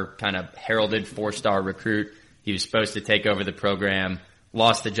former kind of heralded 4-star recruit. He was supposed to take over the program,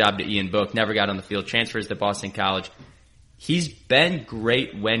 lost the job to Ian Book, never got on the field, transfers to Boston College. He's been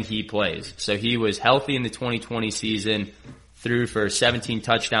great when he plays. So he was healthy in the 2020 season, threw for 17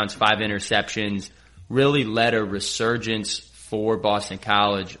 touchdowns, 5 interceptions, really led a resurgence for Boston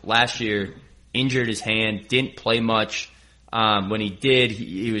College. Last year, injured his hand, didn't play much. When he did,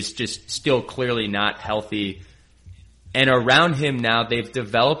 he was just still clearly not healthy. And around him now, they've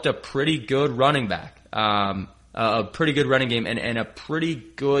developed a pretty good running back, a pretty good running game, and a pretty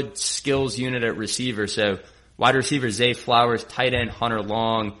good skills unit at receiver. So wide receiver Zay Flowers, tight end Hunter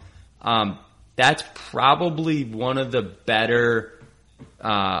Long. That's probably one of the better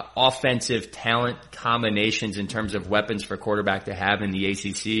offensive talent combinations in terms of weapons for quarterback to have in the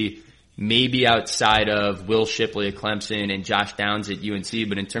ACC. Maybe outside of Will Shipley at Clemson and Josh Downs at UNC,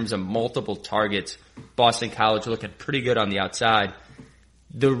 but in terms of multiple targets, Boston College looking pretty good on the outside.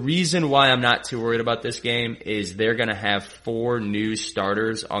 The reason why I'm not too worried about this game is they're going to have 4 new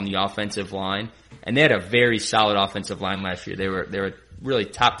starters on the offensive line, and they had a very solid offensive line last year. They were really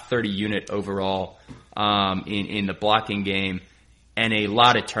top 30 unit overall in the blocking game, and a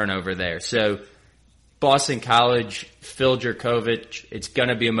lot of turnover there. So Boston College, Phil Jurkovec, it's going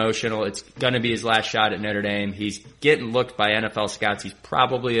to be emotional. It's going to be his last shot at Notre Dame. He's getting looked by NFL scouts. He's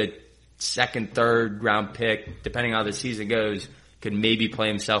probably a second, third round pick, depending on how the season goes. Could maybe play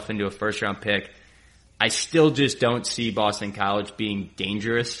himself into a first round pick. I still just don't see Boston College being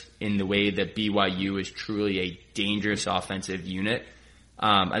dangerous in the way that BYU is truly a dangerous offensive unit.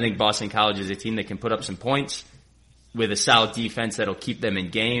 I think Boston College is a team that can put up some points with a solid defense that'll keep them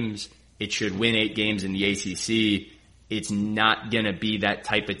in games. It should win 8 games in the ACC. It's not going to be that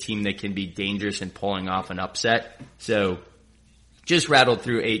type of team that can be dangerous in pulling off an upset. So just rattled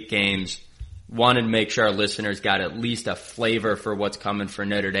through 8 games. Wanted to make sure our listeners got at least a flavor for what's coming for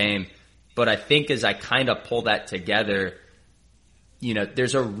Notre Dame. But I think as I kind of pull that together, you know,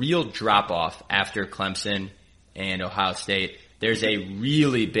 there's a real drop-off after Clemson and Ohio State. There's a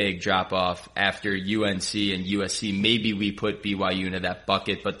really big drop-off after UNC and USC. Maybe we put BYU into that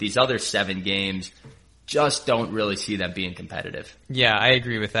bucket, but these other 7 games just don't really see them being competitive. Yeah, I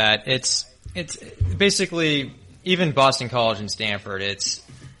agree with that. It's basically, even Boston College and Stanford,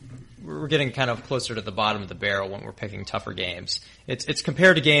 we're getting kind of closer to the bottom of the barrel when we're picking tougher games. It's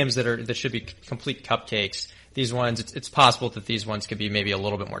compared to games that should be complete cupcakes. These ones, it's possible that these ones could be maybe a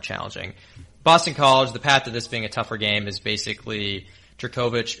little bit more challenging. Boston College, the path to this being a tougher game is basically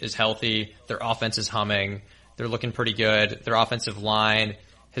Jurkovec is healthy, their offense is humming, they're looking pretty good, their offensive line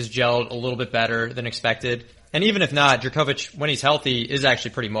has gelled a little bit better than expected. And even if not, Jurkovec, when he's healthy, is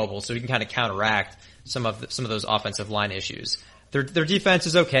actually pretty mobile, so he can kind of counteract some of those offensive line issues. Their defense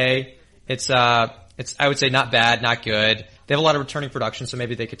is okay. It's I would say not bad, not good. They have a lot of returning production, so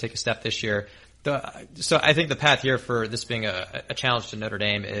maybe they could take a step this year. So I think the path here for this being a challenge to Notre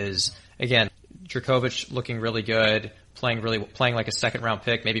Dame is, again, Jurkovec looking really good, playing like a second round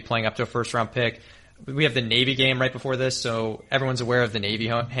pick, maybe playing up to a first round pick. We have the Navy game right before this, so everyone's aware of the Navy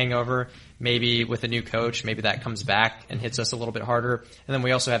hangover. Maybe with a new coach, maybe that comes back and hits us a little bit harder. And then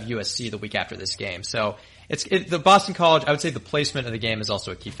we also have USC the week after this game. So the Boston College, I would say the placement of the game is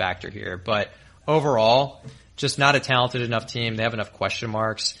also a key factor here. But overall, just not a talented enough team. They have enough question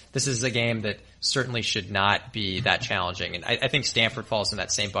marks. This is a game that certainly should not be that challenging. And I think Stanford falls in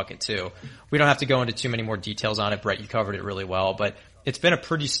that same bucket too. We don't have to go into too many more details on it. Brett, you covered it really well. But it's been a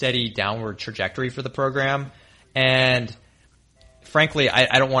pretty steady downward trajectory for the program. And frankly,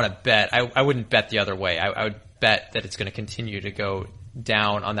 I don't want to bet. I wouldn't bet the other way. I would bet that it's going to continue to go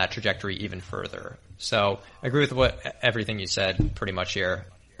down on that trajectory even further. So I agree with everything you said pretty much here.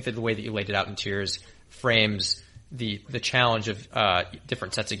 I think the way that you laid it out in tiers frames the challenge of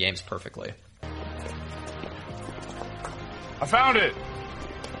different sets of games perfectly. I found it.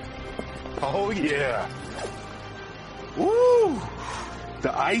 Oh, yeah. Ooh,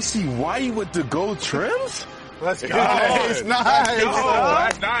 the icy white with the gold trims? Let's go. Nice.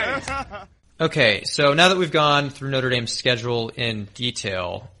 That's nice. Okay, so now that we've gone through Notre Dame's schedule in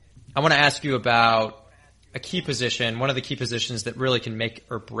detail, I want to ask you about a key position, one of the key positions that really can make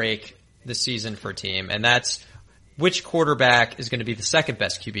or break the season for a team, and that's which quarterback is going to be the second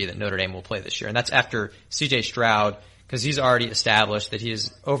best QB that Notre Dame will play this year. And that's after C.J. Stroud, because he's already established that he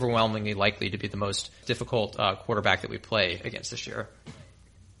is overwhelmingly likely to be the most difficult quarterback that we play against this year.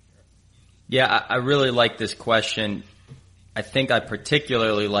 Yeah, I really like this question. I think I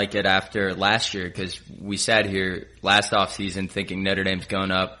particularly like it after last year because we sat here last offseason thinking Notre Dame's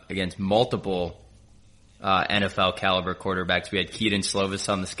going up against multiple NFL caliber quarterbacks. We had Keaton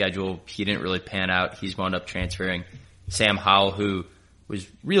Slovis on the schedule. He didn't really pan out. He's wound up transferring. Sam Howell, who was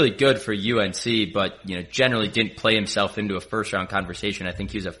really good for UNC, but generally didn't play himself into a first round conversation. I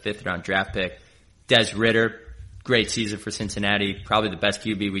think he was a 5th round draft pick. Des Ridder, great season for Cincinnati. Probably the best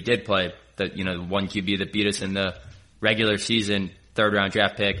QB we did play. The one QB that beat us in the regular season, 3rd round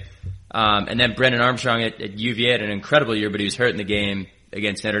draft pick. And then Brennan Armstrong at UVA had an incredible year, but he was hurt in the game.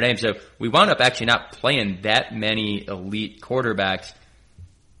 against Notre Dame. So we wound up actually not playing that many elite quarterbacks.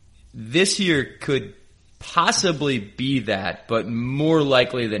 This year could possibly be that, but more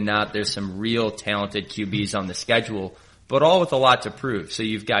likely than not, there's some real talented QBs on the schedule, but all with a lot to prove. So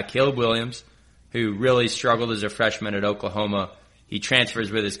you've got Caleb Williams, who really struggled as a freshman at Oklahoma. He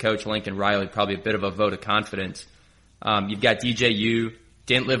transfers with his coach, Lincoln Riley, probably a bit of a vote of confidence. You've got DJU,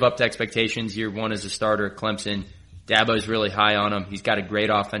 didn't live up to expectations year one as a starter at Clemson. Dabo's really high on him. He's got a great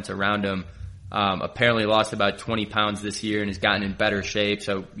offense around him. Apparently lost about 20 pounds this year and has gotten in better shape.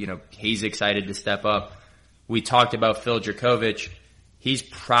 So, he's excited to step up. We talked about Phil Dracovic. He's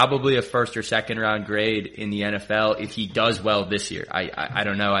probably a first or second round grade in the NFL if he does well this year. I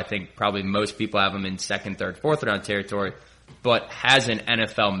don't know. I think probably most people have him in second, third, fourth round territory, but has an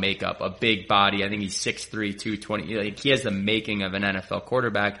NFL makeup, a big body. I think he's 6'3", 220. Like, he has the making of an NFL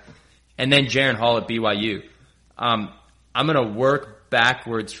quarterback. And then Jaren Hall at BYU. I'm going to work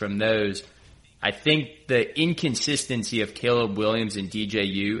backwards from those. I think the inconsistency of Caleb Williams and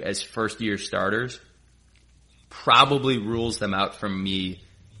DJU as first year starters probably rules them out from me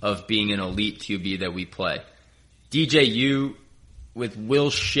of being an elite QB that we play. DJU with Will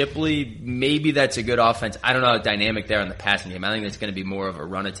Shipley, maybe that's a good offense. I don't know how dynamic they are in the passing game. I think that's going to be more of a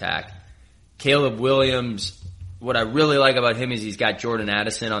run attack. Caleb Williams, what I really like about him is he's got Jordan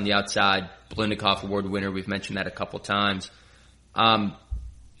Addison on the outside, Blindikoff Award winner. We've mentioned that a couple times.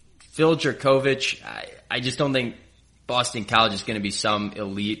 Phil Dracovic, I just don't think Boston College is going to be some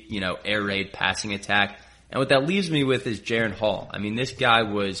elite, air raid passing attack. And what that leaves me with is Jaren Hall. I mean, this guy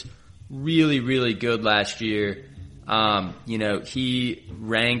was really, really good last year. He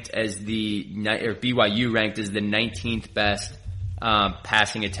ranked as BYU ranked as the 19th best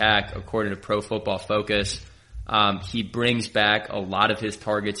passing attack according to Pro Football Focus. He brings back a lot of his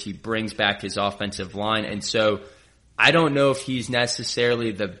targets. He brings back his offensive line. And so I don't know if he's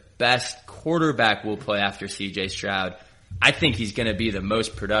necessarily the best quarterback we'll play after CJ Stroud. I think he's going to be the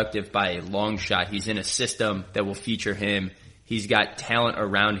most productive by a long shot. He's in a system that will feature him. He's got talent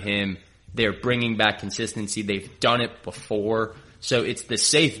around him. They're bringing back consistency. They've done it before. So it's the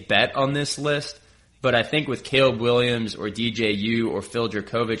safe bet on this list. But I think with Caleb Williams or DJU or Phil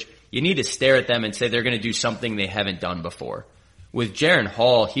Dracovic, you need to stare at them and say they're going to do something they haven't done before. With Jaren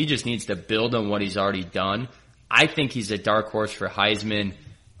Hall, he just needs to build on what he's already done. I think he's a dark horse for Heisman.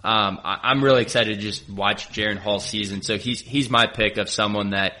 I'm really excited to just watch Jaren Hall's season. So he's my pick of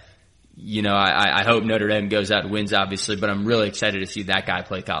someone that, I hope Notre Dame goes out and wins, obviously, but I'm really excited to see that guy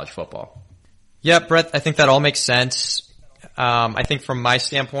play college football. Yeah, Brett, I think that all makes sense. I think from my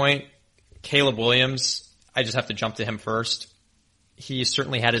standpoint, Caleb Williams, I just have to jump to him first. He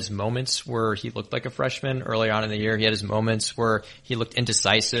certainly had his moments where he looked like a freshman early on in the year. He had his moments where he looked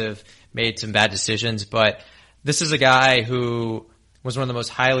indecisive, made some bad decisions, but this is a guy who was one of the most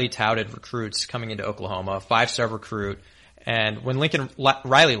highly touted recruits coming into Oklahoma, a 5-star recruit. And when Lincoln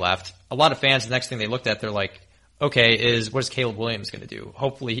Riley left, a lot of fans, the next thing they looked at, they're like, okay, what is Caleb Williams going to do?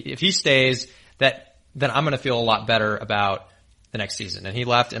 Hopefully, if he stays, then I'm going to feel a lot better about the next season. And he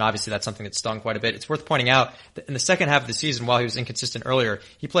left, and obviously that's something that stung quite a bit. It's worth pointing out that in the second half of the season, while he was inconsistent earlier,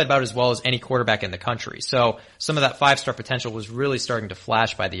 he played about as well as any quarterback in the country. So some of that 5-star potential was really starting to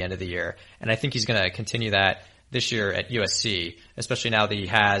flash by the end of the year. And I think he's going to continue that this year at USC, especially now that he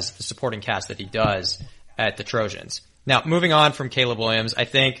has the supporting cast that he does at the Trojans. Now, moving on from Caleb Williams, I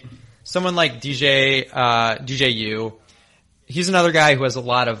think someone like DJU, he's another guy who has a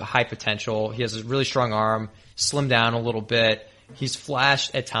lot of high potential. He has a really strong arm, slimmed down a little bit. He's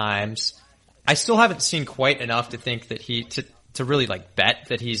flashed at times. I still haven't seen quite enough to think that to really bet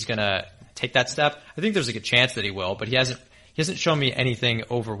that he's gonna take that step. I think there's a good chance that he will, but he hasn't shown me anything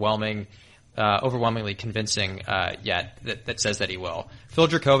overwhelmingly convincing yet that says that he will. Phil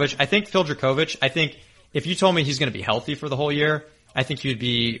Dracovic, I think if you told me he's going to be healthy for the whole year, I think he'd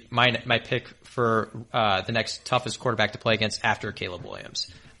be my pick for the next toughest quarterback to play against after Caleb Williams.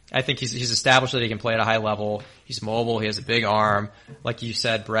 I think he's established that he can play at a high level. He's mobile. He has a big arm. Like you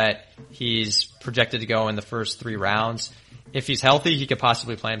said, Brett, he's projected to go in the first 3 rounds. If he's healthy, he could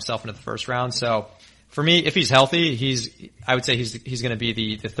possibly play himself into the first round. So for me, if he's healthy, I would say he's going to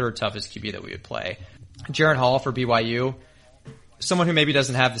be the third toughest QB that we would play. Jaren Hall for BYU, someone who maybe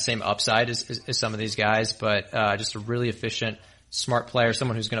doesn't have the same upside as some of these guys, but just a really efficient, smart player,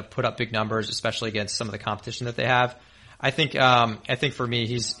 someone who's going to put up big numbers, especially against some of the competition that they have. I think for me,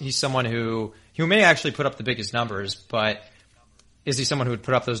 he's someone who may actually put up the biggest numbers, but is he someone who would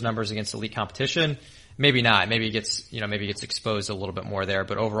put up those numbers against elite competition? Maybe not. Maybe he gets exposed a little bit more there,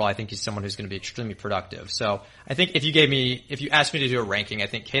 but overall I think he's someone who's going to be extremely productive. So I think if you asked me to do a ranking, I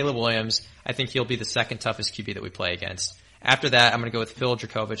think Caleb Williams, I think he'll be the second toughest QB that we play against. After that, I'm going to go with Phil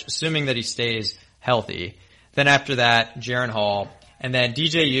Dracovic, assuming that he stays healthy. Then after that, Jaren Hall. And then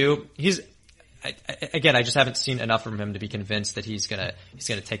DJU, I just haven't seen enough from him to be convinced that he's gonna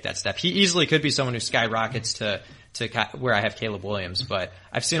take that step. He easily could be someone who skyrockets to where I have Caleb Williams, but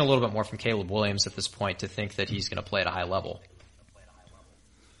I've seen a little bit more from Caleb Williams at this point to think that he's gonna play at a high level.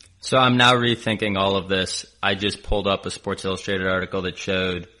 So I'm now rethinking all of this. I just pulled up a Sports Illustrated article that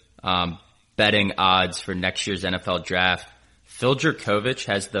showed betting odds for next year's NFL draft. Phil Dracovic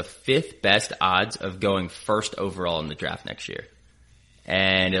has the 5th best odds of going first overall in the draft next year.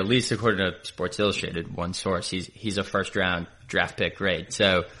 And at least according to Sports Illustrated, one source, he's a first round draft pick grade.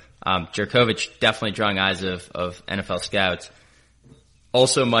 So, Dracovic definitely drawing eyes of NFL scouts.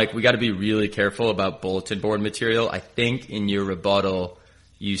 Also, Mike, we gotta be really careful about bulletin board material. I think in your rebuttal,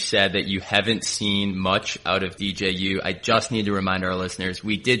 you said that you haven't seen much out of DJU. I just need to remind our listeners,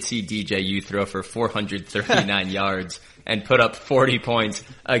 we did see DJU throw for 439 yards and put up 40 points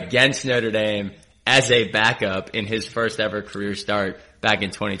against Notre Dame as a backup in his first ever career start back in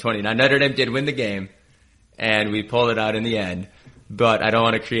 2020. Now, Notre Dame did win the game, and we pulled it out in the end, but I don't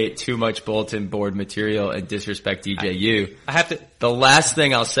want to create too much bulletin board material and disrespect DJU. I have to. The last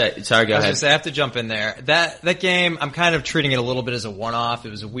thing I'll say, sorry, go ahead. I have to jump in there. That game, I'm kind of treating it a little bit as a one-off. It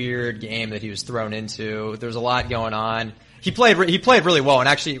was a weird game that he was thrown into. There was a lot going on. He played really well, and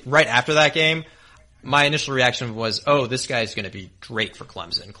actually, right after that game, my initial reaction was, oh, this guy's going to be great for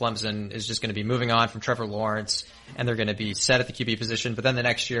Clemson. Clemson is just going to be moving on from Trevor Lawrence, and they're going to be set at the QB position. But then the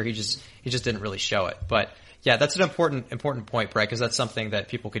next year, he just didn't really show it. But yeah, that's an important point, Brett, because that's something that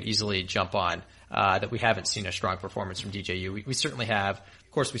people could easily jump on. That we haven't seen a strong performance from DJU. We certainly have.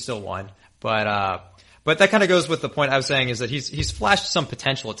 Of course, we still won, but that kind of goes with the point I was saying is that he's flashed some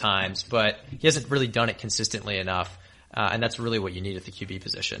potential at times, but he hasn't really done it consistently enough, and that's really what you need at the QB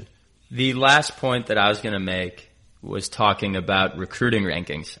position. The last point that I was going to make was talking about recruiting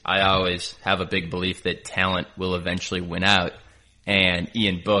rankings. I always have a big belief that talent will eventually win out. And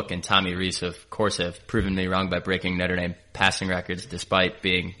Ian Book and Tommy Rees, of course, have proven me wrong by breaking Notre Dame passing records despite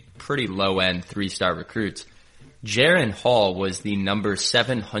being pretty low-end 3-star recruits. Jaren Hall was the number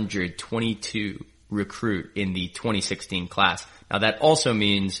 722 recruit in the 2016 class. Now, that also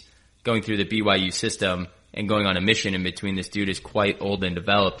means going through the BYU system and going on a mission in between. This dude is quite old and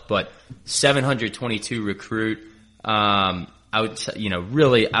developed, but 722 recruit,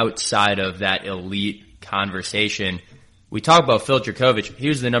 really outside of that elite conversation. We talk about Phil Dracovic. He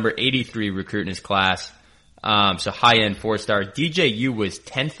was the number 83 recruit in his class. So high-end 4-star. DJU was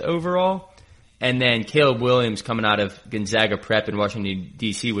 10th overall. And then Caleb Williams coming out of Gonzaga Prep in Washington,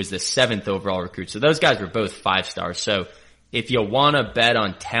 D.C. was the 7th overall recruit. So those guys were both 5-stars. So if you want to bet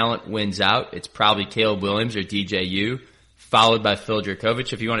on talent wins out, it's probably Caleb Williams or DJU, followed by Phil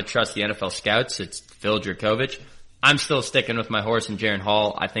Dracovic. If you want to trust the NFL scouts, it's Phil Dracovic. I'm still sticking with my horse in Jaren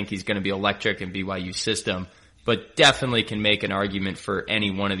Hall. I think he's going to be electric in BYU system, but definitely can make an argument for any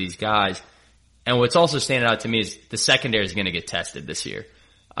one of these guys. And what's also standing out to me is the secondary is going to get tested this year,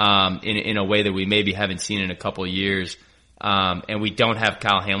 in a way that we maybe haven't seen in a couple of years. And we don't have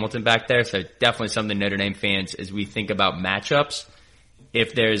Kyle Hamilton back there, so definitely something Notre Dame fans, as we think about matchups,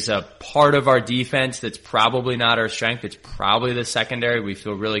 if there's a part of our defense that's probably not our strength, it's probably the secondary. We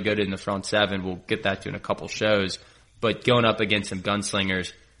feel really good in the front seven. We'll get that to in a couple shows. But going up against some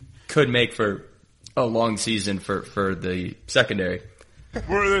gunslingers could make for a long season for the secondary.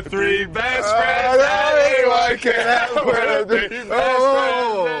 We're the 3 best friends that anyone can have. We're the 3 best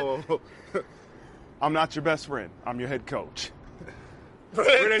friends. I'm not your best friend. I'm your head coach.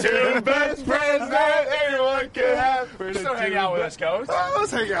 We're the 2 best friends that anyone can have. We're still hang out with us, coach.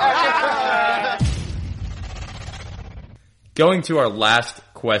 Let's hang out. Going to our last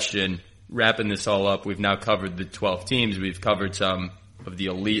question, wrapping this all up, we've now covered the 12 teams. We've covered some of the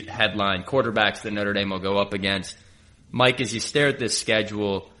elite headline quarterbacks that Notre Dame will go up against. Mike, as you stare at this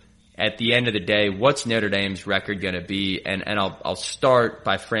schedule, at the end of the day, what's Notre Dame's record going to be? And I'll start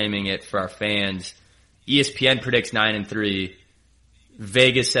by framing it for our fans. ESPN predicts 9-3.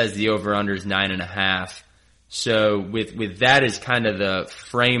 Vegas says the over/under is 9.5. So with that as kind of the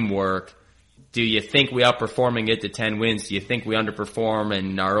framework, do you think we outperform and get to 10 wins? Do you think we underperform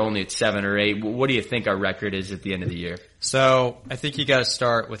and are only at 7 or 8? What do you think our record is at the end of the year? So I think you got to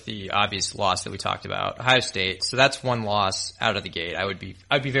start with the obvious loss that we talked about, Ohio State. So that's one loss out of the gate.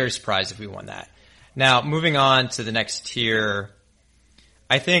 I'd be very surprised if we won that. Now, moving on to the next tier,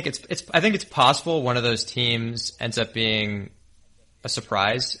 I think it's possible one of those teams ends up being a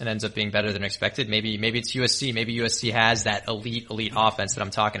surprise and ends up being better than expected. Maybe it's USC. Maybe USC has that elite offense that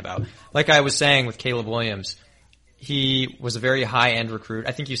I'm talking about. Like I was saying with Caleb Williams, he was a very high-end recruit.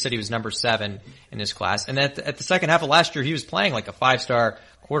 I think you said he was number 7 in his class. And at the second half of last year, he was playing like a 5-star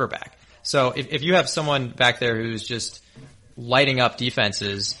quarterback. So if you have someone back there who's just lighting up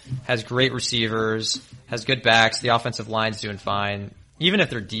defenses, has great receivers, has good backs, the offensive line's doing fine, even if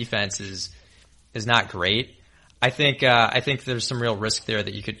their defense is not great, I think there's some real risk there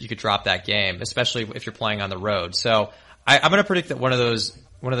that you could drop that game, especially if you're playing on the road. So I'm going to predict that one of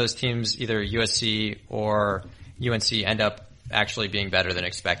those teams, either USC or UNC, end up actually being better than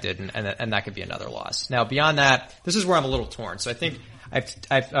expected, and that could be another loss. Now, beyond that, this is where I'm a little torn. So I think I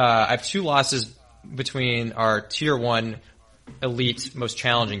have 2 losses between our Tier 1 elite, most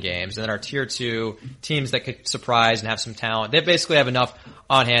challenging games, and then our Tier 2 teams that could surprise and have some talent. They basically have enough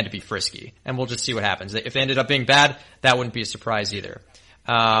on hand to be frisky, and we'll just see what happens. If they ended up being bad, that wouldn't be a surprise either.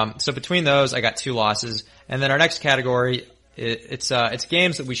 So between those, I got 2 losses, and then our next category, it's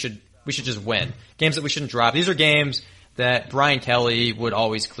games that we should just win. Games that we shouldn't drop. These are games that Brian Kelly would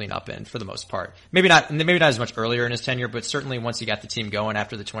always clean up in for the most part. Maybe not as much earlier in his tenure, but certainly once he got the team going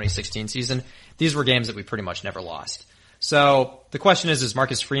after the 2016 season, these were games that we pretty much never lost. So the question is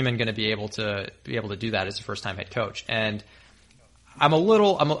Marcus Freeman going to be able to do that as a first time head coach? And I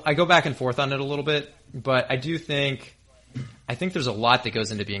go back and forth on it a little bit, but I think there's a lot that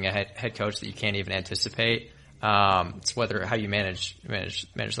goes into being a head coach that you can't even anticipate. It's how you manage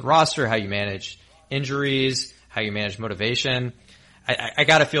the roster, how you manage injuries, how you manage motivation. I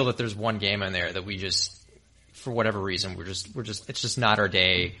gotta feel that there's one game in there that we just, for whatever reason, it's just not our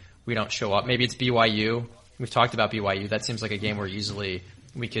day. We don't show up. Maybe it's BYU. We've talked about BYU. That seems like a game where easily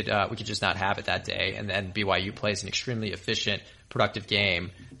we could just not have it that day. And then BYU plays an extremely efficient, productive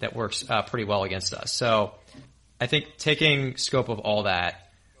game that works pretty well against us. So I think taking scope of all that,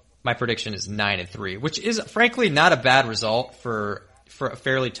 my prediction is 9-3, which is frankly not a bad result for a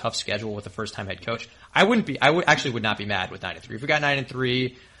fairly tough schedule with a first time head coach. I would not be mad with 9-3. If we got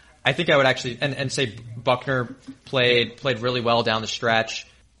 9-3, I think I would actually, and say Buckner played really well down the stretch,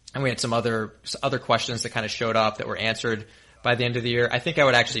 and we had some other questions that kind of showed up that were answered by the end of the year. I think I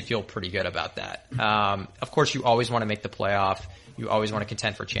would actually feel pretty good about that. Of course, you always want to make the playoff. You always want to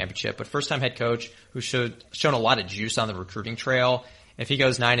contend for a championship, but first time head coach who's shown a lot of juice on the recruiting trail, if he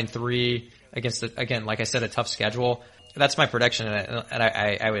goes 9-3 against, again, like I said, a tough schedule, that's my prediction, and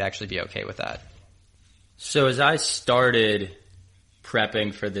I would actually be okay with that. So as I started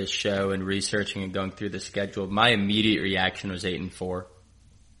prepping for this show and researching and going through the schedule, my immediate reaction was 8-4.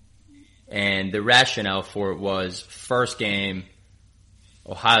 And the rationale for it was first game,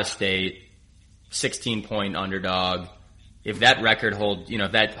 Ohio State, 16-point underdog. If that record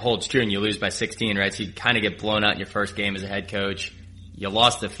if that holds true and you lose by 16, right? So you kind of get blown out in your first game as a head coach. You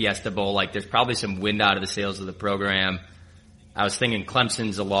lost the Fiesta Bowl. Like, there's probably some wind out of the sails of the program. I was thinking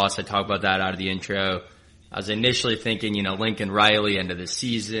Clemson's a loss. I talked about that out of the intro. I was initially thinking, Lincoln Riley, end of the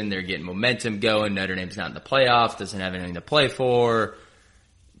season, they're getting momentum going. Notre Dame's not in the playoff, doesn't have anything to play for.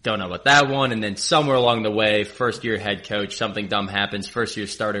 Don't know about that one. And then somewhere along the way, first year head coach, something dumb happens. First year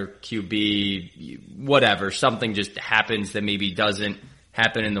starter QB, whatever. Something just happens that maybe doesn't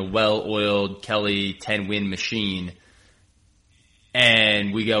happen in the well-oiled Kelly 10-win machine.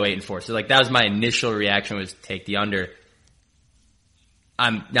 And we go 8-4. So that was my initial reaction, was take the under.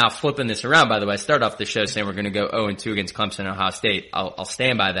 I'm now flipping this around, by the way. I started off the show saying we're going to go 0-2 against Clemson and Ohio State. I'll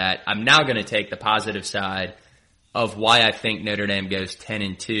stand by that. I'm now going to take the positive side of why I think Notre Dame goes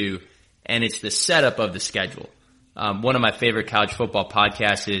 10-2, and it's the setup of the schedule. One of my favorite college football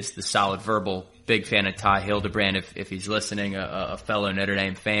podcasts is The Solid Verbal. Big fan of Ty Hildebrand, if he's listening, a fellow Notre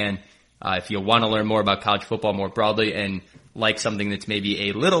Dame fan. If you want to learn more about college football more broadly and like something that's maybe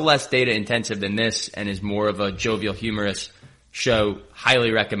a little less data intensive than this and is more of a jovial, humorous show,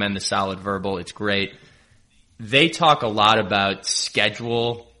 highly recommend The Solid Verbal. It's great. They talk a lot about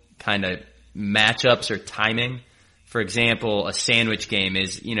schedule, kind of matchups or timing. For example, a sandwich game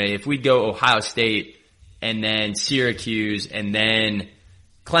is, if we go Ohio State and then Syracuse and then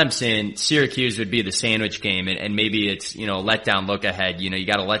Clemson, Syracuse would be the sandwich game, and maybe it's, a letdown look ahead. You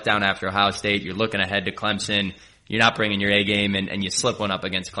got a letdown after Ohio State, you're looking ahead to Clemson, you're not bringing your A game, and you slip one up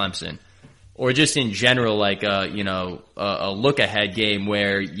against Clemson. Or just in general, like a look ahead game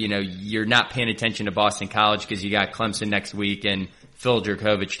where, you're not paying attention to Boston College because you got Clemson next week and Phil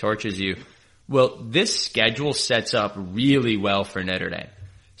Jurkovich torches you. Well, this schedule sets up really well for Notre Dame.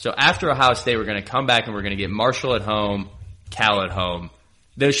 So after Ohio State, we're going to come back and we're going to get Marshall at home, Cal at home.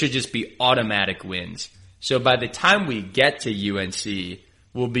 Those should just be automatic wins. So by the time we get to UNC,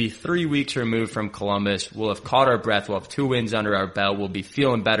 we'll be 3 weeks removed from Columbus. We'll have caught our breath. We'll have 2 wins under our belt. We'll be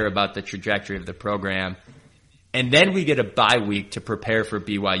feeling better about the trajectory of the program. And then we get a bye week to prepare for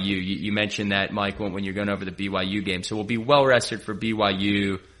BYU. You mentioned that, Mike, when you're going over the BYU game. So we'll be well rested for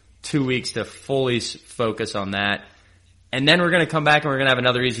BYU, 2 weeks to fully focus on that. And then we're going to come back and we're going to have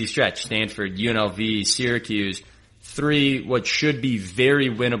another easy stretch. Stanford, UNLV, Syracuse, 3 what should be very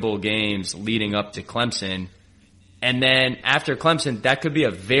winnable games leading up to Clemson. And then after Clemson, that could be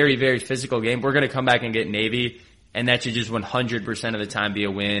a very, very physical game. We're going to come back and get Navy, and that should just 100% of the time be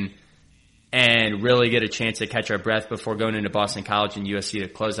a win and really get a chance to catch our breath before going into Boston College and USC to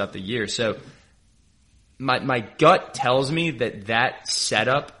close out the year. So my gut tells me that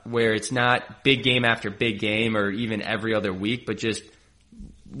setup where it's not big game after big game or even every other week, but just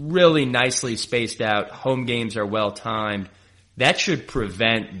really nicely spaced out, home games are well timed, that should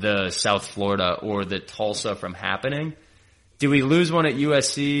prevent the South Florida or the Tulsa from happening. Do we lose one at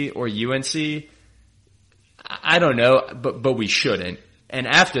USC or UNC? I don't know, but we shouldn't. And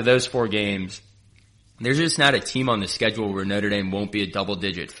after those 4 games, there's just not a team on the schedule where Notre Dame won't be a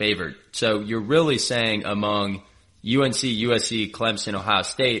double-digit favorite. So you're really saying among UNC, USC, Clemson, Ohio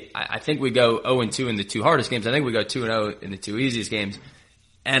State, I think we go 0-2 in the 2 hardest games. I think we go 2-0 in the 2 easiest games.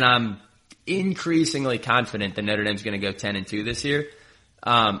 And I'm increasingly confident that Notre Dame's going to go 10-2 this year.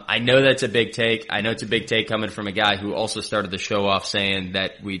 I know that's a big take. I know it's a big take coming from a guy who also started the show off saying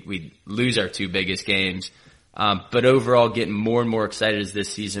that we'd lose our 2 biggest games. But overall, getting more and more excited as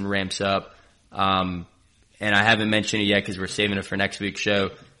this season ramps up. And I haven't mentioned it yet because we're saving it for next week's show.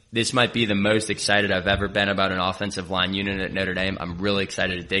 This might be the most excited I've ever been about an offensive line unit at Notre Dame. I'm really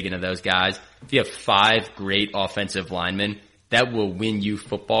excited to dig into those guys. If you have 5 great offensive linemen, that will win you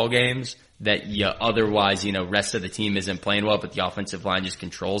football games that you otherwise, rest of the team isn't playing well, but the offensive line just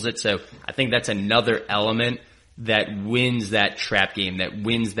controls it. So I think that's another element that wins that trap game, that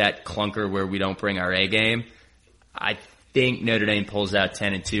wins that clunker where we don't bring our A game. I think Notre Dame pulls out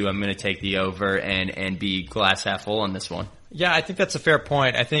 10-2. I'm going to take the over and be glass half full on this one. Yeah, I think that's a fair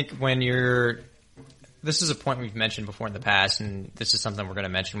point. I think this is a point we've mentioned before in the past, and this is something we're going to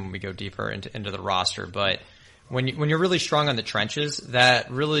mention when we go deeper into the roster. But when you're really strong on the trenches, that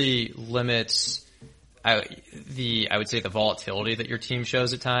really limits I would say the volatility that your team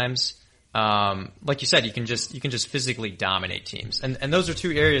shows at times. Like you said, you can just physically dominate teams. And those are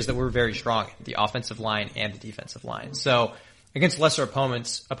 2 areas that we're very strong in, the offensive line and the defensive line. So against lesser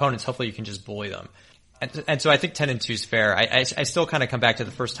opponents, hopefully you can just bully them. And so I think 10-2 is fair. I still kind of come back to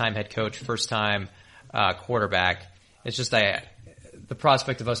the first time head coach, first time, quarterback. It's just the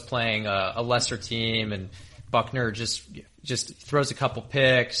prospect of us playing a lesser team and Buckner just throws a couple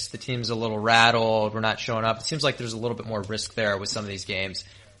picks. The team's a little rattled. We're not showing up. It seems like there's a little bit more risk there with some of these games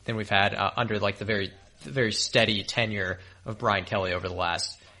than we've had under like the very steady tenure of Brian Kelly over the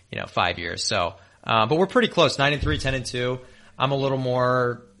last 5 years. So, but we're pretty close, 9-3, 10-2. I'm a little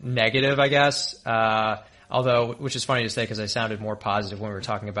more negative, I guess. Although, which is funny to say because I sounded more positive when we were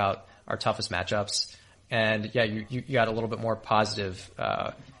talking about our toughest matchups. And yeah, you got a little bit more positive,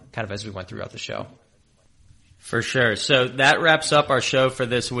 kind of as we went throughout the show. For sure. So that wraps up our show for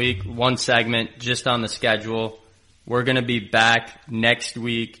this week. 1 segment just on the schedule. We're going to be back next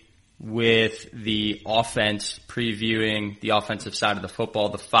week with the offense, previewing the offensive side of the football.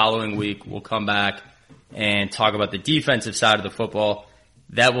 The following week, we'll come back and talk about the defensive side of the football.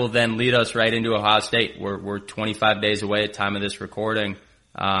 That will then lead us right into Ohio State. We're 25 days away at time of this recording.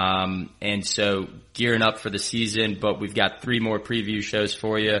 And so gearing up for the season, but we've got 3 more preview shows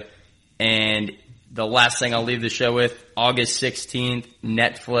for you. And the last thing I'll leave the show with, August 16th,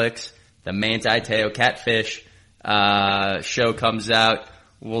 Netflix, the Manti Te'o Catfish show comes out.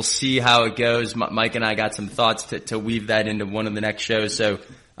 We'll see how it goes. Mike and I got some thoughts to weave that into one of the next shows. So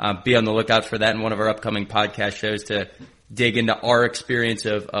be on the lookout for that in one of our upcoming podcast shows to dig into our experience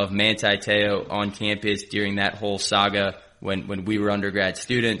of Manti Te'o on campus during that whole saga when we were undergrad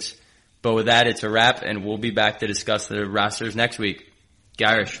students. But with that, it's a wrap, and we'll be back to discuss the rosters next week.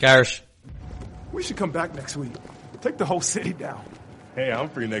 Garish. We should come back next week. Take the whole city down. Hey, I'm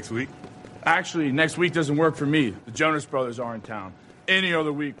free next week. Actually, next week doesn't work for me. The Jonas Brothers are in town. Any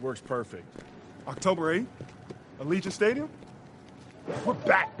other week works perfect. October 8th? Allegiant Stadium? We're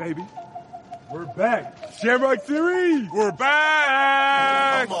back, baby. We're back. Shamrock Series! We're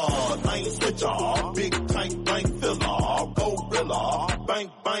back! Come on, lane switcher. Big tank, blank filler. Gorilla.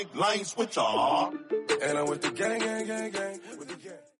 Bank, lane switcher. And I'm with the gang.